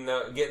getting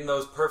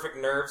those perfect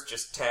nerves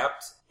just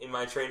tapped in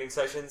my training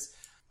sessions,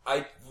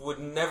 I would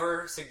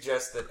never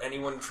suggest that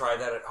anyone try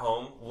that at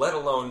home, let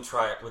alone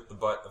try it with the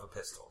butt of a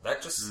pistol.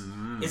 That just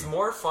is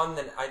more fun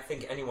than I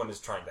think anyone is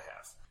trying to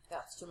have.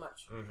 That's too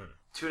much. Mm-hmm.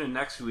 Tune in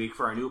next week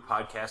for our new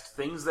podcast,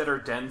 Things That Are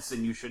Dense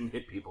and You Shouldn't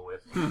Hit People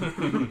With.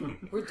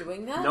 We're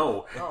doing that?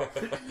 No. Oh.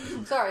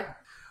 Sorry.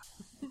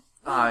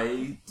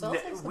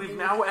 We've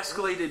now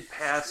escalated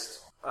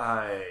past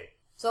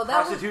So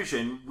that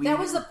prostitution. that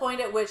was the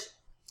point at which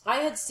I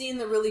had seen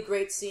the really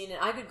great scene, and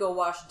I could go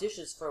wash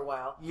dishes for a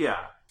while.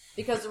 Yeah.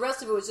 Because the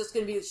rest of it was just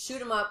going to be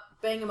shoot 'em up,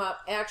 bang 'em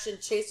up, action,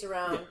 chase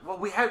around. Yeah. Well,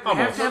 we have to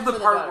Almost. have the For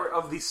the part daughter.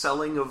 of the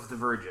selling of the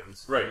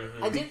virgins. Right.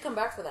 I did come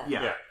back for that.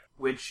 Yeah. Yeah.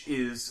 Which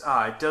is,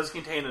 it does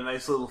contain a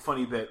nice little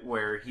funny bit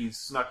where he's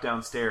snuck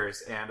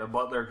downstairs and a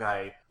butler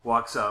guy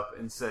walks up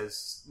and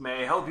says,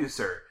 "May I help you,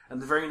 sir?"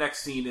 And the very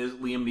next scene is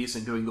Liam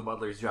Neeson doing the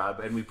butler's job,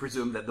 and we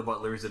presume that the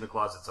butler is in a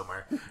closet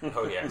somewhere.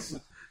 Oh, yes.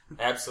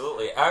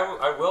 Absolutely.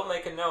 I will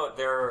make a note,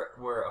 there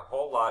were a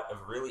whole lot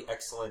of really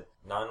excellent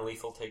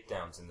non-lethal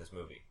takedowns in this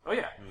movie. Oh,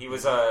 yeah. He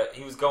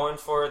was going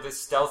for this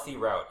stealthy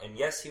route, and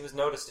yes, he was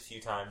noticed a few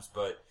times,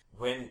 but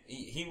when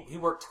he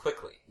worked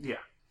quickly. Yeah.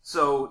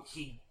 So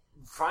he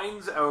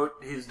finds out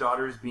his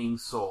daughter's being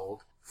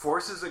sold,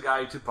 forces a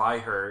guy to buy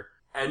her,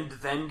 and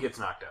then gets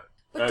knocked out.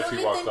 But As don't he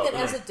you walks think out that the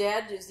as a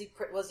dad,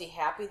 was he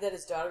happy that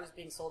his daughter was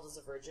being sold as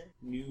a virgin?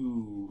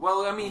 No.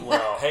 Well, I mean...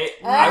 Well, Hey,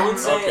 I would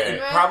say Okay.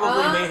 it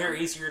probably made her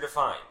easier to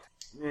find.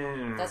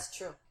 That's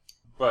true.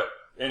 but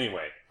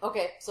anyway,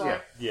 Okay, sorry.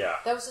 yeah.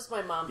 That was just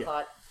my mom Yeah.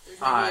 thought. There's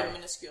maybe a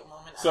minuscule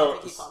moment. I So- don't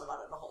think he thought about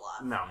it a whole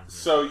lot. No.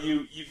 So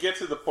you get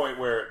to the point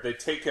where they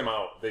take him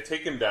out, they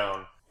take him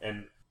down,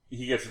 and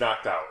he gets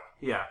knocked out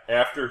Yeah.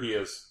 after he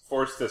has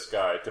forced this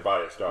guy to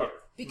buy his daughter.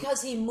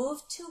 Because he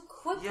moved too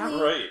quickly. Yeah,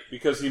 Right,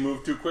 because he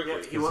moved too quickly. Yeah,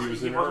 Because he wasn't-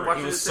 was he in a wasn't hurry. He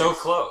watching was his so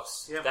face.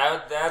 close. Yeah.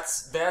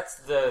 That's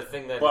the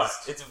thing that But- is,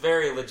 it's a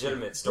very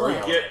legitimate story.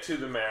 We get to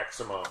the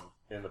maximum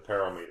in the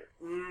peril meter.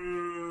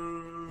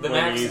 The when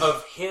max he's-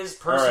 of his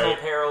personal Alright.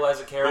 peril as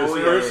a character. His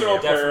yeah, personal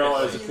yeah, peril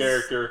as a definitely.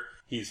 character,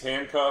 he's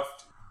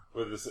handcuffed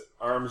with his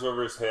arms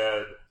over his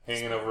head,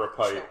 hanging over a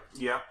pipe,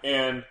 Yeah.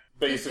 and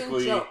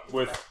basically He's been choked.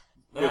 with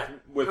Yeah.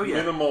 with Oh, yeah.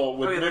 minimal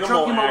Oh, yeah, they're minimal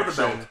choking him over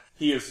the action, belt.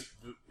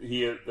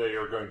 they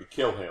are going to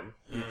kill him,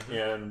 Mm-hmm.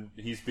 and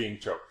he's being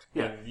choked.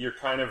 Yeah. And you're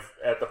kind of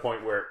at the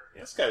point where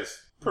this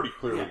guy's pretty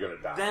clearly going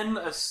to die. Then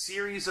a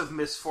series of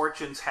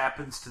misfortunes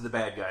happens to the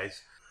bad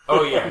guys.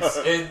 Oh yes,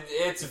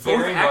 it's Both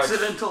very much.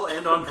 accidental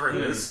and on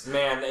purpose.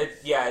 Man,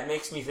 it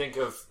makes me think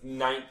of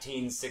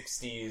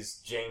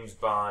 1960s James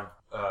Bond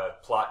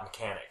plot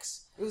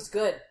mechanics. It was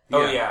good.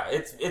 Oh yeah,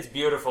 it's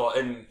beautiful,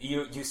 and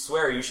you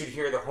swear you should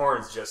hear the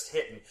horns just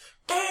hitting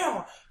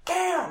down,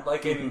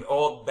 like in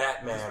old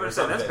Batman or But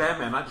so something. that's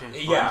Batman, not James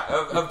Bond. Yeah,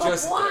 of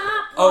just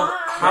of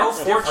how That's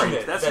different.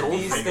 fortunate That's that old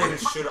these people.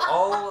 things should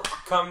all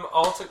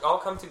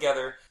come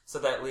together so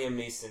that Liam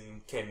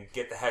Neeson can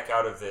get the heck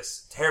out of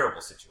this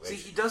terrible See, situation.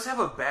 he does have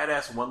a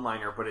badass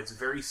one-liner, but it's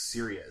very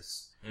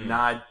serious.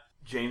 Not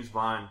James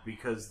Bond,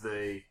 because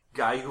the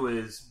guy who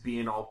is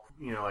being all,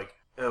 like,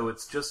 oh,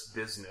 it's just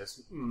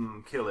business,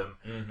 kill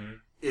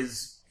him,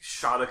 is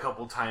shot a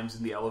couple times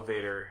in the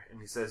elevator,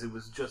 and he says it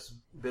was just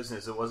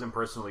business, it wasn't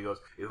personal. He goes,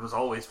 it was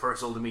always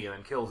personal to me, and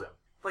then kills him.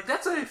 Like,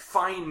 that's a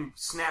fine,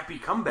 snappy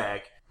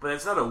comeback, but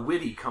it's not a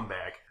witty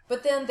comeback.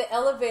 But then the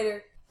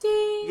elevator,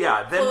 ding,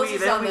 Yeah, then we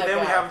closes on that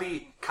guy. have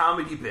the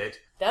comedy bit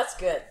That's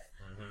good.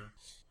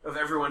 of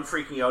everyone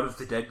freaking out of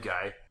the dead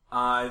guy.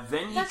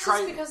 Then he That's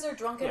tries. just because they're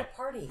drunk at a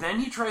party. Then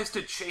he tries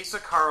to chase a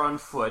car on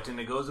foot, and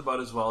it goes about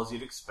as well as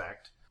you'd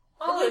expect.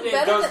 Oh, it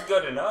better goes than-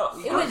 good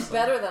enough. It was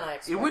better than I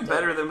expected. It would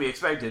better than we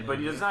expected, but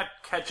he does not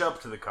catch up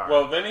to the car.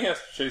 Well, then he has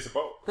to chase a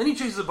boat. Then he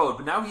chases a boat,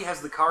 but now he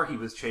has the car he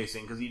was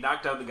chasing because he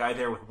knocked out the guy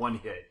there with one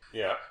hit.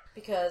 Yeah.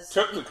 Because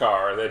Took the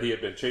car that he had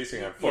been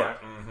chasing on foot,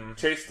 Yeah.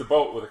 chased the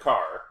boat with a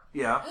car,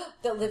 Yeah.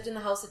 that lived in the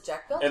house that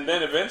Jack built. and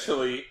then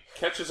eventually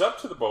catches up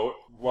to the boat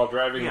while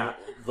driving Yeah.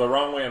 the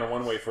wrong way on a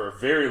one-way for a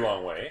very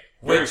long way,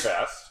 very Which-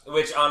 fast.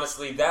 Which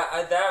honestly, that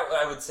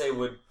I would say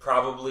would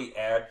probably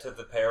add to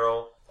the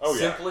peril. Oh,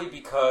 yeah. Simply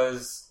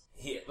because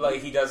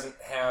he doesn't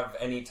have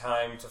any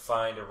time to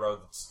find a road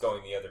that's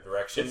going the other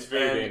direction. It's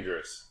very And,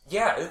 dangerous.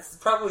 Yeah, it's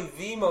probably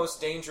the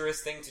most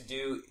dangerous thing to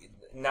do,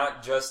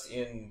 not just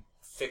in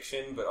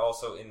fiction, but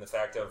also in the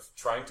fact of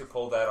trying to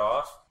pull that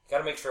off. You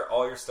gotta make sure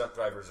all your stunt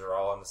drivers are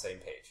all on the same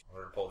page in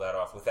order to pull that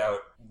off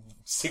without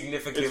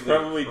significantly It's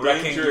probably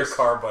wrecking your dangerous.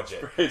 car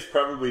budget. It's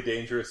probably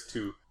dangerous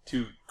to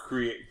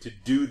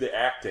do the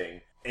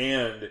acting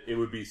and it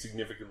would be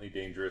significantly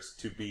dangerous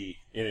to be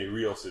in a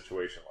real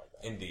situation like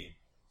that. Indeed.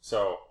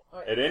 So,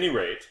 at any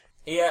rate,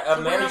 He where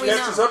are we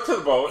catches now? up to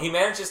the boat, He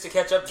manages to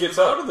catch up to gets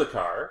the boat. out of the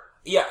car,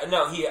 He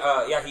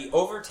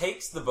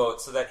overtakes the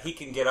boat so that he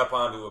can get up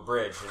onto a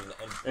bridge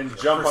And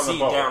jump on the proceed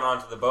boat. down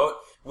onto the boat,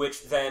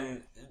 which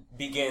then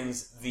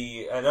begins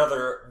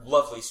another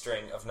lovely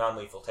string of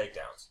non-lethal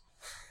takedowns.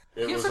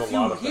 it He was has a a few.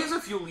 lot of He fun. has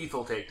a few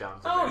lethal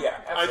takedowns. Oh in there.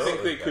 yeah, I think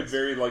absolutely they he could does.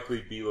 very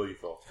likely be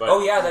lethal. But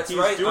Oh yeah, that's he's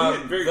right. doing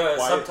it very the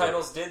quietly.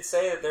 subtitles did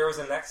say that there was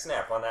a neck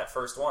snap on that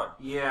first one.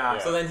 Yeah.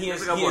 So then he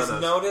There's is, a couple he of is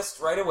those. noticed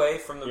right away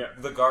from Yeah.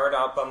 the guard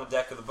out on the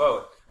deck of the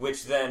boat,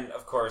 which then,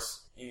 of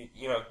course,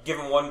 you know, give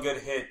him one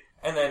good hit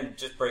and then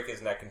just break his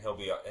neck and he'll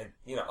be,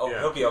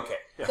 he'll be okay.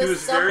 He The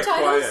was very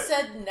subtitles quiet.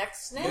 said neck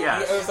snap?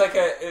 Yeah. It was like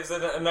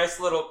a nice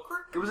little.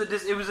 It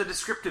was a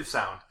descriptive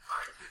sound.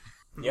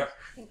 Yep.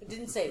 It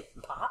didn't say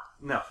pop.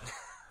 No.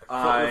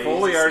 The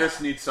Foley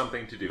artist needs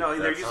something to do. No,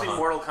 they're That's- using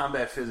Mortal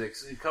Kombat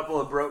physics. A couple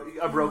of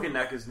a broken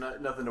neck is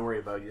nothing to worry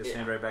about. You just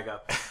stand right back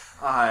up.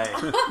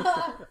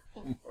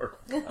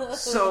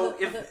 So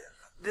if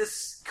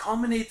this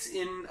culminates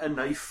in a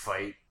knife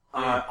fight,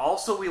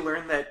 also we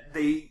learn that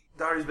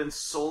daughter's been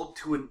sold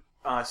to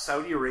a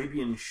Saudi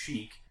Arabian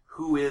sheik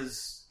who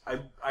is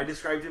I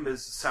described him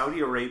as Saudi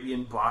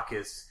Arabian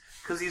Bacchus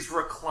because he's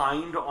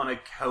reclined on a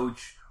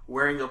couch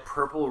wearing a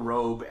purple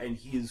robe and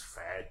he is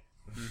fat.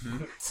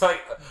 It's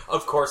like,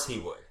 of course he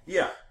would.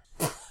 Yeah.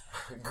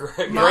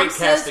 Great Mom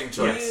casting says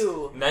choice.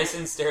 you. Nice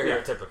and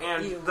stereotypical.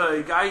 And Ew.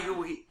 the guy who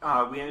we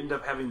end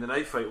up having the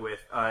knife fight with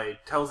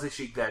tells the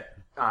sheik that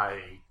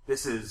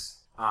this is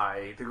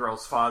the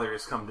girl's father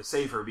has come to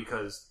save her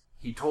because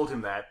he told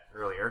him that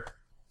earlier.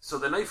 So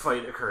the knife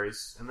fight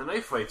occurs, and the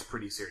knife fight's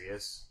pretty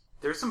serious.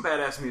 There's some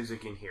badass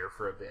music in here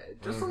for a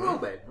bit. Just a little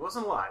bit. It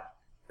wasn't a lot.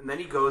 And then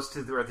he goes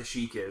to where the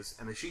sheik is,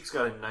 and the sheik's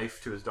got a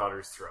knife to his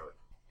daughter's throat.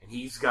 And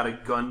he's got a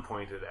gun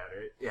pointed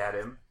at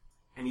him.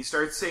 And he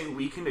starts saying,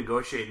 "We can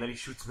negotiate," and then he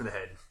shoots him in the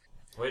head.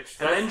 Which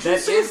And then she that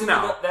says is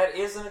no. That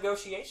is a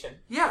negotiation.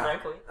 Yeah.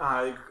 frankly.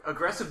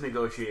 Aggressive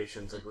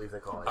negotitions, I believe they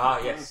call it. Ah,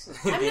 yes.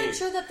 I'm Indeed. not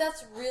sure that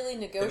that's really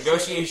The negotiating.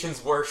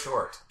 negotiations were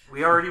short.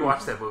 We already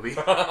watched that movie.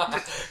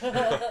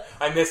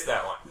 I missed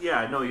that one.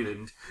 Yeah, no, you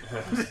didn't.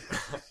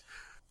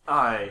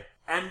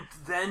 And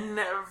then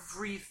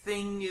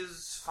everything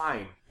is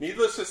fine.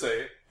 Needless to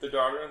say, the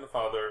daughter and the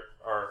father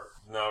are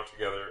now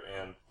together,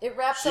 and It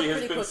wraps up She has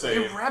pretty been quickly.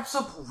 saved. It wraps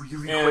up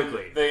really and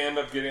quickly. they end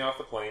up getting off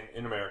the plane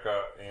in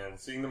America and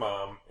seeing the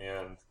mom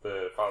and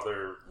the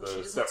father, She the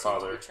doesn't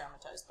stepfather. seem to be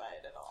traumatized by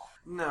it at all.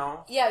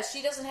 No. Yeah,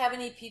 she doesn't have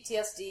any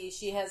PTSD.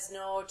 She has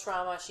no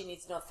trauma. She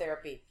needs no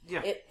therapy.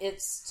 Yeah.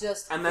 It's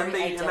just And then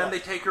very they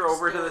idyllic. take her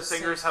over to the Still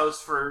singer's house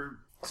for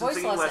some Voice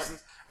singing lesson.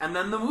 lessons, and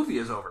then the movie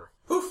is over.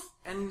 Poof.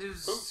 And it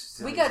was,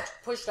 We got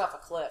pushed off a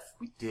cliff.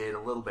 we did a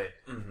little bit.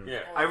 Yeah.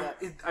 I like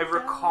that. I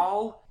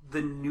recall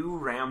the new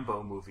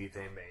Rambo movie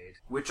they made,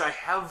 which I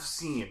have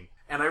seen,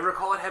 and I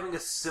recall it having a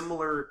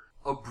similar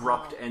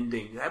abrupt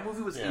ending. That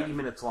movie was Yeah. 80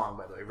 minutes long,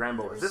 by the way.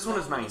 Rambo was. There This one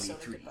no was Minnesota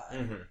 93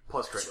 goodbye.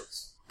 plus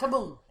credits.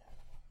 Kaboom!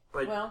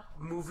 But Well.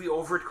 movie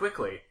over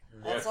quickly.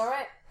 That's all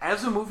right.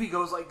 As a movie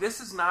goes, like this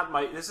is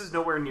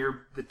nowhere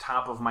near the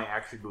top of my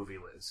action movie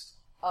list.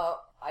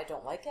 I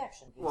don't like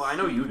action. Well, I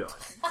know you don't.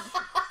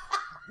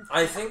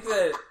 I think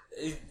that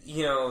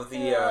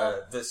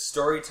the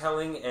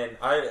storytelling and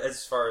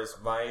as far as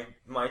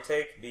my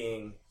take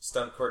being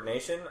stunt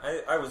coordination,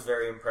 I was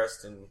very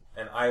impressed and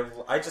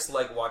I just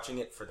like watching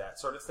it for that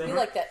sort of thing. You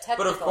like that But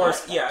technical. of course,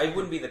 aspect. yeah, it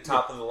wouldn't be the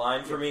top of the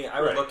line for me.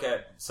 I would Right. look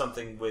at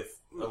something with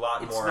a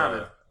lot It's more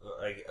not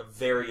like a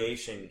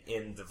variation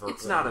in the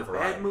It's not a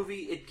variety. bad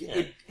movie.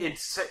 It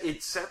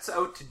sets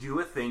out to do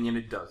a thing and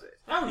it does it.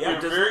 Oh You're yeah,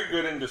 very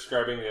good in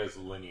describing it as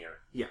linear.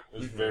 Yeah. It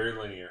was very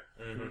linear.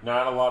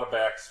 Not a lot of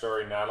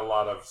backstory, not a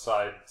lot of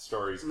side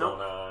stories Nope.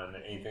 going on,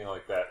 anything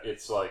like that.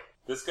 It's like,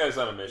 this guy's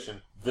on a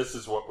mission. This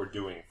is what we're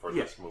doing for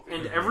Yeah. this movie.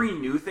 And every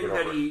new thing Get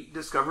that over he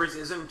discovers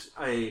isn't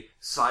a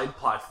side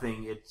plot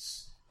thing.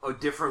 It's a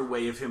different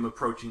way of him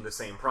approaching the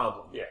same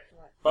problem. Yeah.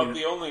 You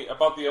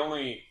About the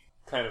only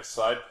kind of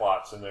side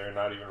plots, and they're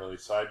not even really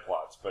side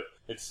plots, but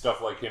it's stuff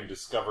like him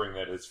discovering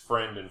that his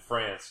friend in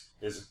France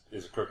is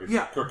a crooked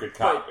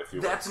cop, but if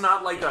you will. that's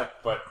not like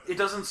But it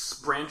doesn't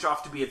branch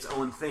off to be its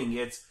own thing.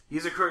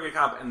 He's a crooked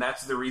cop, and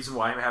that's the reason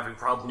why I'm having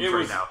problems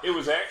right now. it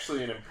was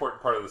actually an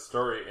important part of the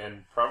story,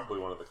 and probably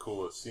one of the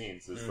coolest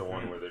scenes is the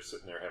one where they're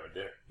sitting there having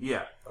dinner.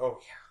 Yeah. oh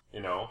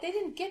You know? They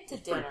didn't get to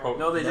pretty dinner. potent.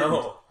 No, they No.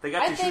 didn't. They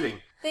got I to think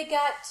shooting. they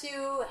got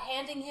to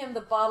handing him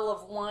the bottle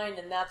of wine,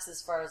 and that's as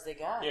far as they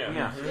got. Yeah.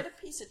 Yeah. He had a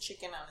piece of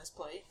chicken on his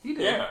plate. He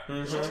did. Yeah.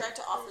 She tried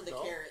to offer the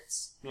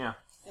carrots. Yeah.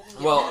 They didn't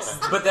get well, this.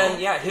 but then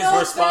his No,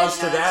 response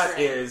to very that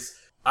natural. is,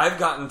 "I've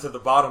gotten to the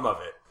bottom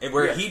of it," and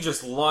where Yeah. he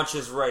just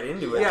launches right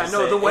into it. Yeah, to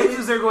no, say, the wife "Hey,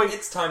 is there going,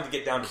 It's time to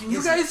get down to Can you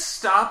business." guys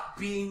stop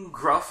being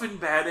gruff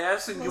and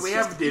badass and can Let's we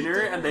just have dinner? eat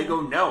dinner. And they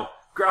go, no,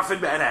 gruff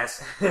and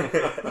badass.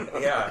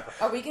 Yeah,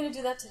 Are we going to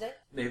do that today?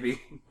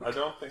 Maybe. I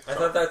don't think so. I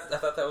thought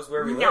that was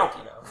where we No, lived.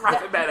 You know.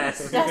 gruff and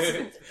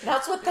badass.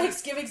 That's what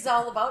Thanksgiving's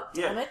all about,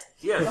 damn Yeah. it.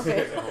 Yes.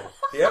 Okay.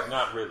 Yep.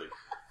 Not really.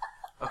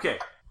 Okay.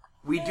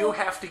 We do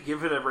have to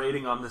give it a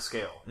rating on the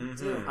scale.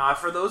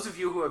 For those of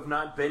you who have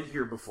not been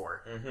here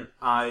before,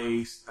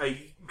 I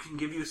can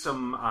give you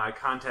some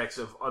context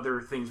of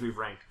other things we've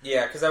ranked.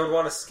 Yeah, because I would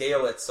want to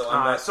scale it so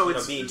I'm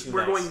not being too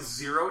we're nice. going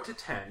 0 to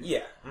 10.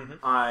 Yeah.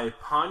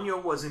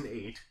 Ponyo was an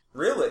 8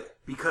 Really?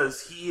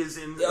 because he is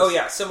in. Oh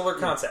yeah, similar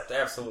concept.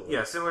 Absolutely.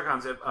 Yeah, similar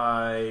concept.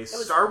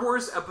 Star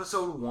Wars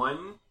Episode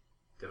 1.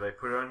 Did I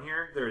put it on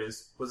here? There it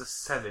is. Was a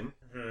 7.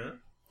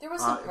 There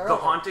was some The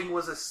Haunting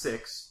was a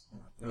 6.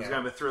 It was Yeah.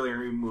 kind of a thriller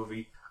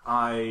movie.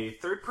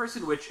 Third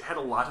Person, which had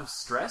a lot of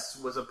stress,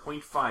 was a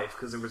 0.5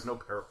 because there was no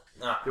peril.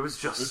 There was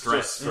just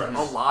stress. A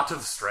lot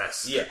of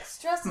stress. Yes.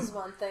 Stress is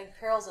one thing,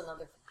 peril's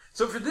another.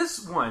 So for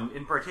this one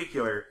in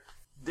particular,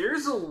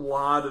 there's a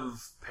lot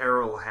of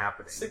peril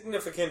happening.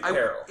 Significant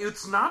peril.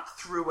 It's not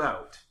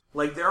throughout.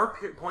 Like, there are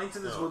points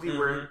in this movie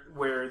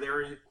where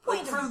there is...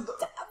 Wait,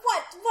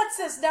 what's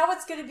this? Now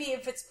it's going to be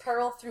if it's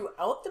peril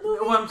throughout the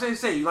movie? Well, I'm trying to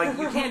say, like,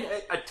 you can't...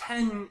 A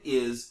 10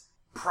 is...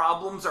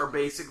 Problems are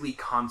basically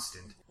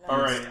constant. All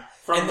right.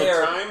 From the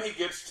time he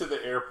gets to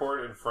the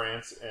airport in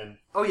France and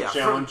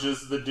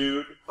challenges the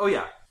dude,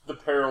 the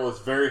peril is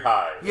very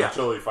high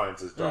until he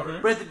finds his daughter.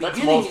 But at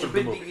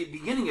the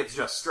beginning, it's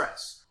just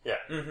stress. Yeah.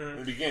 In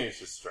the beginning, it's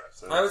just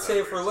stress. I would say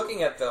if we're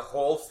looking at the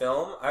whole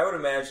film, I would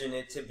imagine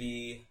it to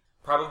be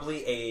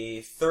probably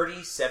a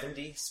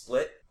 30-70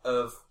 split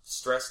of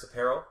stress to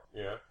peril.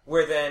 Yeah.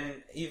 Where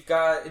then you've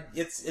got...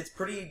 It's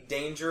pretty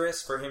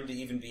dangerous for him to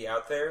even be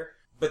out there.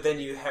 But then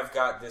you have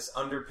got this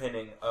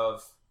underpinning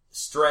of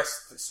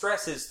stress.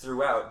 Stress is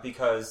throughout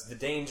because the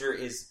danger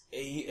is...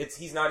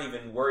 He's not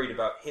even worried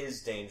about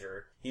his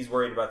danger. He's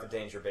worried about the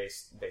danger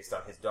based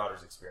on his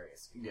daughter's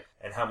experience. Yeah.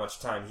 And how much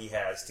time he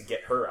has to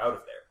get her out of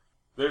there.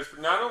 There's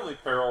not only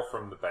peril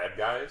from the bad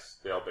guys,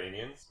 the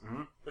Albanians,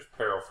 there's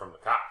peril from the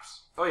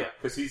cops. Oh, yeah.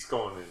 Because he's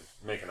going and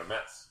making a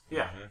mess.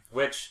 Yeah.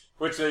 Which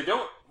they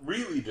don't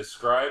really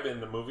describe in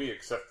the movie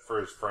except for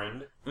his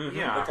friend,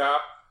 the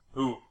cop,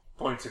 who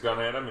points a gun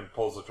at him and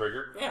pulls the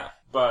trigger. Yeah.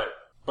 But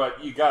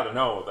you gotta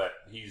know that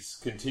he's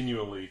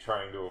continually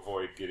trying to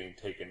avoid getting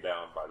taken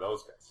down by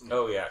those guys.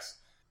 Oh, yes.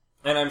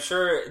 And I'm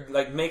sure,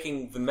 like,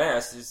 making the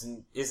mess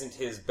isn't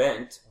his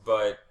bent,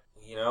 but,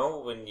 you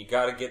know, when you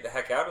gotta get the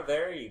heck out of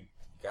there, you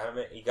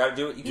gotta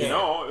do what you can. You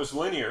know, it was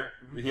linear.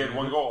 He had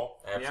one goal.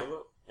 Absolutely.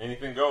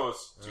 Anything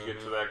goes to get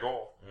to that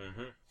goal.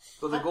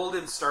 So the goal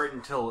didn't start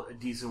until a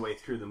decent way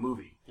through the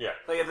movie. Yeah.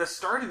 Like, at the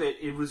start of it,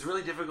 it was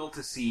really difficult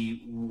to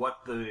see what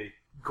the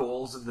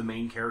goals of the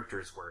main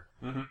characters were.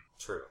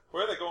 True.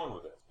 Where are they going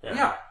with it?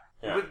 Yeah.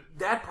 But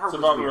that part it's was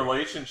about weird.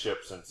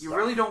 relationships and stuff. You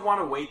really don't want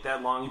to wait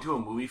that long into a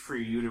movie for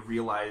you to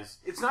realize...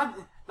 It's not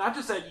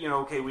just that, you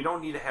know, okay, we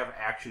don't need to have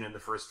action in the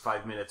first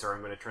 5 minutes or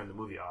I'm going to turn the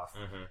movie off.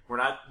 We're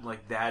not,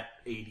 like, that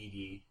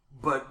ADD.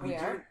 But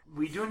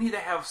we do need to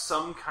have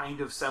some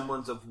kind of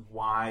semblance of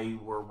why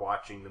we're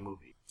watching the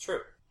movie. True.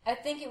 I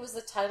think it was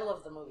the title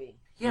of the movie.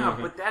 Yeah,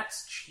 but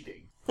that's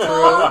cheating.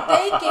 Well,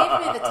 they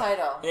gave me the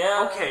title.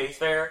 Yeah, Okay.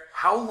 fair.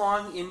 How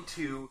long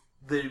into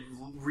the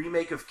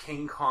remake of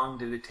King Kong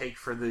did it take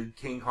for the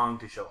King Kong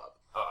to show up?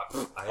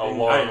 I A didn't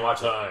long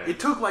watch it. time. It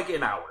took like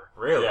an hour.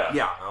 Really?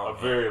 Yeah. Oh,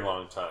 A very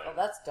long time. Oh,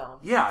 that's dumb.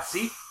 Yeah,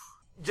 see?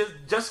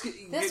 Just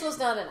This was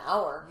not an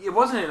hour. It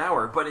wasn't an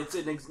hour, but it's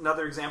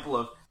another example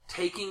of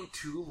taking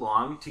too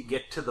long to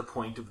get to the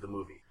point of the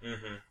movie.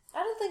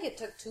 I don't think it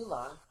took too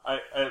long.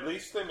 At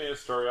least they made a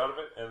story out of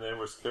it, and there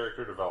was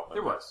character development.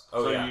 There was.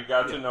 Oh, so yeah. you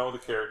got to know the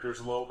characters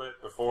a little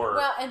bit before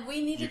Well, and we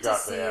you needed to got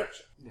see. the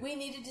action. We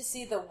needed to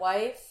see the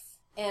wife,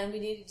 and we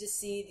needed to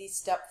see the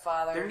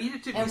stepfather. There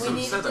needed to be and we some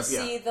needed setup, to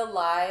see the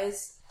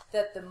lies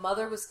that the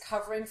mother was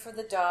covering for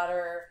the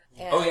daughter.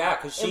 And, Oh, yeah,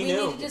 'cause she and knew.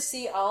 we needed to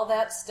see all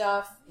that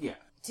stuff Yeah.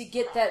 to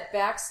get that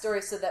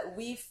backstory, so that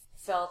we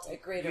felt a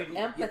greater You-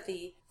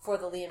 empathy for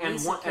the Liam And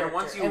Neeson one- and character.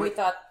 once you we went-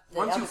 thought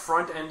Once you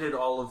front-ended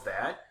all of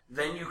that,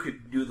 then you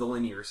could do the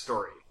linear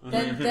story.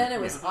 then it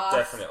was off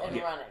Definitely. and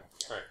Yeah. running.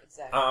 Right.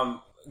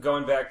 Exactly.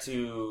 Going back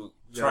to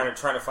trying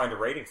to find a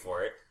rating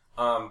for it.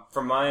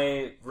 From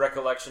my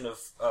recollection of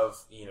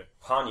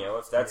Ponyo,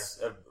 if that's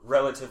a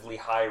relatively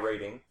high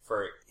rating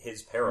for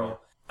his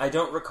peril, I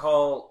don't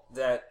recall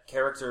that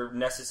character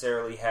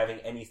necessarily having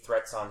any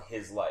threats on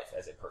his life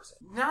as a person.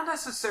 Not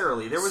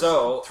necessarily. There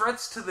was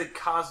threats to the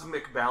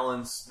cosmic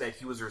balance that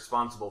he was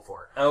responsible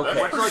for.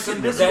 Okay, Much like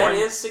in this that one,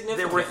 is significant.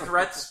 there were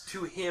threats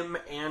to him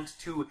and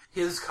to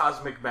his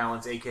cosmic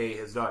balance, aka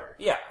his daughter.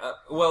 Yeah,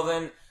 well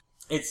then,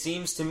 it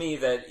seems to me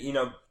that,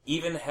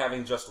 even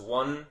having just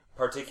one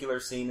particular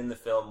scene in the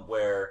film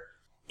where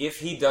if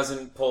he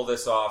doesn't pull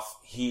this off,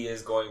 he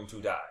is going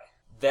to die.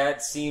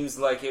 That seems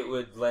like it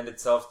would lend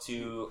itself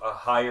to a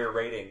higher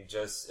rating,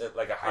 just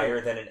like a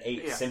higher than an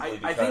 8, simply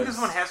because... I think this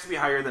one has to be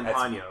higher than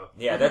Ponyo.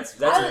 Yeah, that's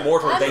a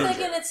mortal danger. I'm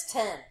thinking it's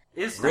 10.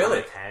 It's Really?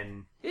 not a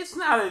 10. It's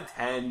not a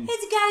 10.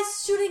 It's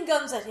guys shooting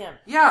guns at him.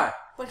 Yeah.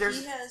 But there's-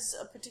 he has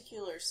a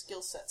particular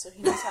skill set, so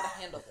he knows how to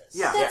handle this.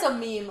 Yeah. That's a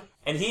meme.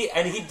 And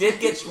he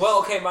did get... Well,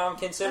 okay, Mom,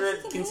 consider I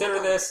think he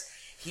this.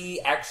 will. He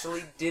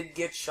actually did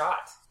get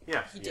shot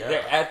Yeah. He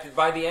did.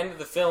 By the end of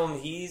the film,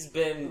 he's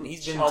been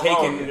Although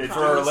taken it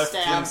for a was lift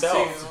stabbed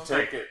himself. too.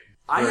 Take it.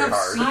 I very have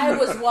hard. seen. I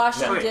was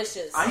washing Wait,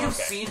 dishes. I have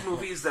Okay. seen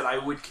movies that I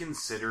would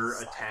consider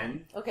a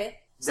 10. Okay,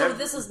 so That-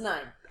 this is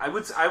 9. I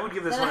would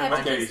give this Then one I a have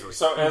 9 to Okay, easily.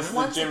 so as the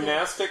Once again-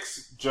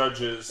 gymnastics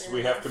judges, Fair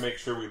we have enough. to make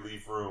sure we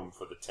leave room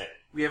for the 10.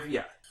 We have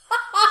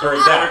So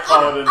we better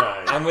call it a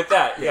 9. I'm with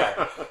that,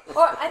 yeah.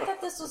 Or I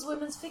thought this was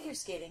women's figure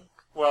skating.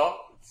 Well,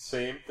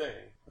 same thing.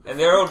 And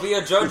there will be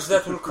a judge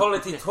that will call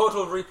it a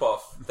total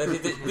ripoff.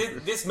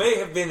 This may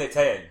have been a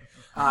 10.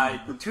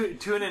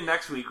 Tune in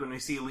next week when we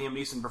see Liam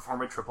Neeson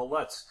perform at Triple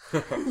Lutz.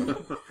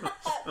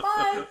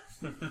 Bye.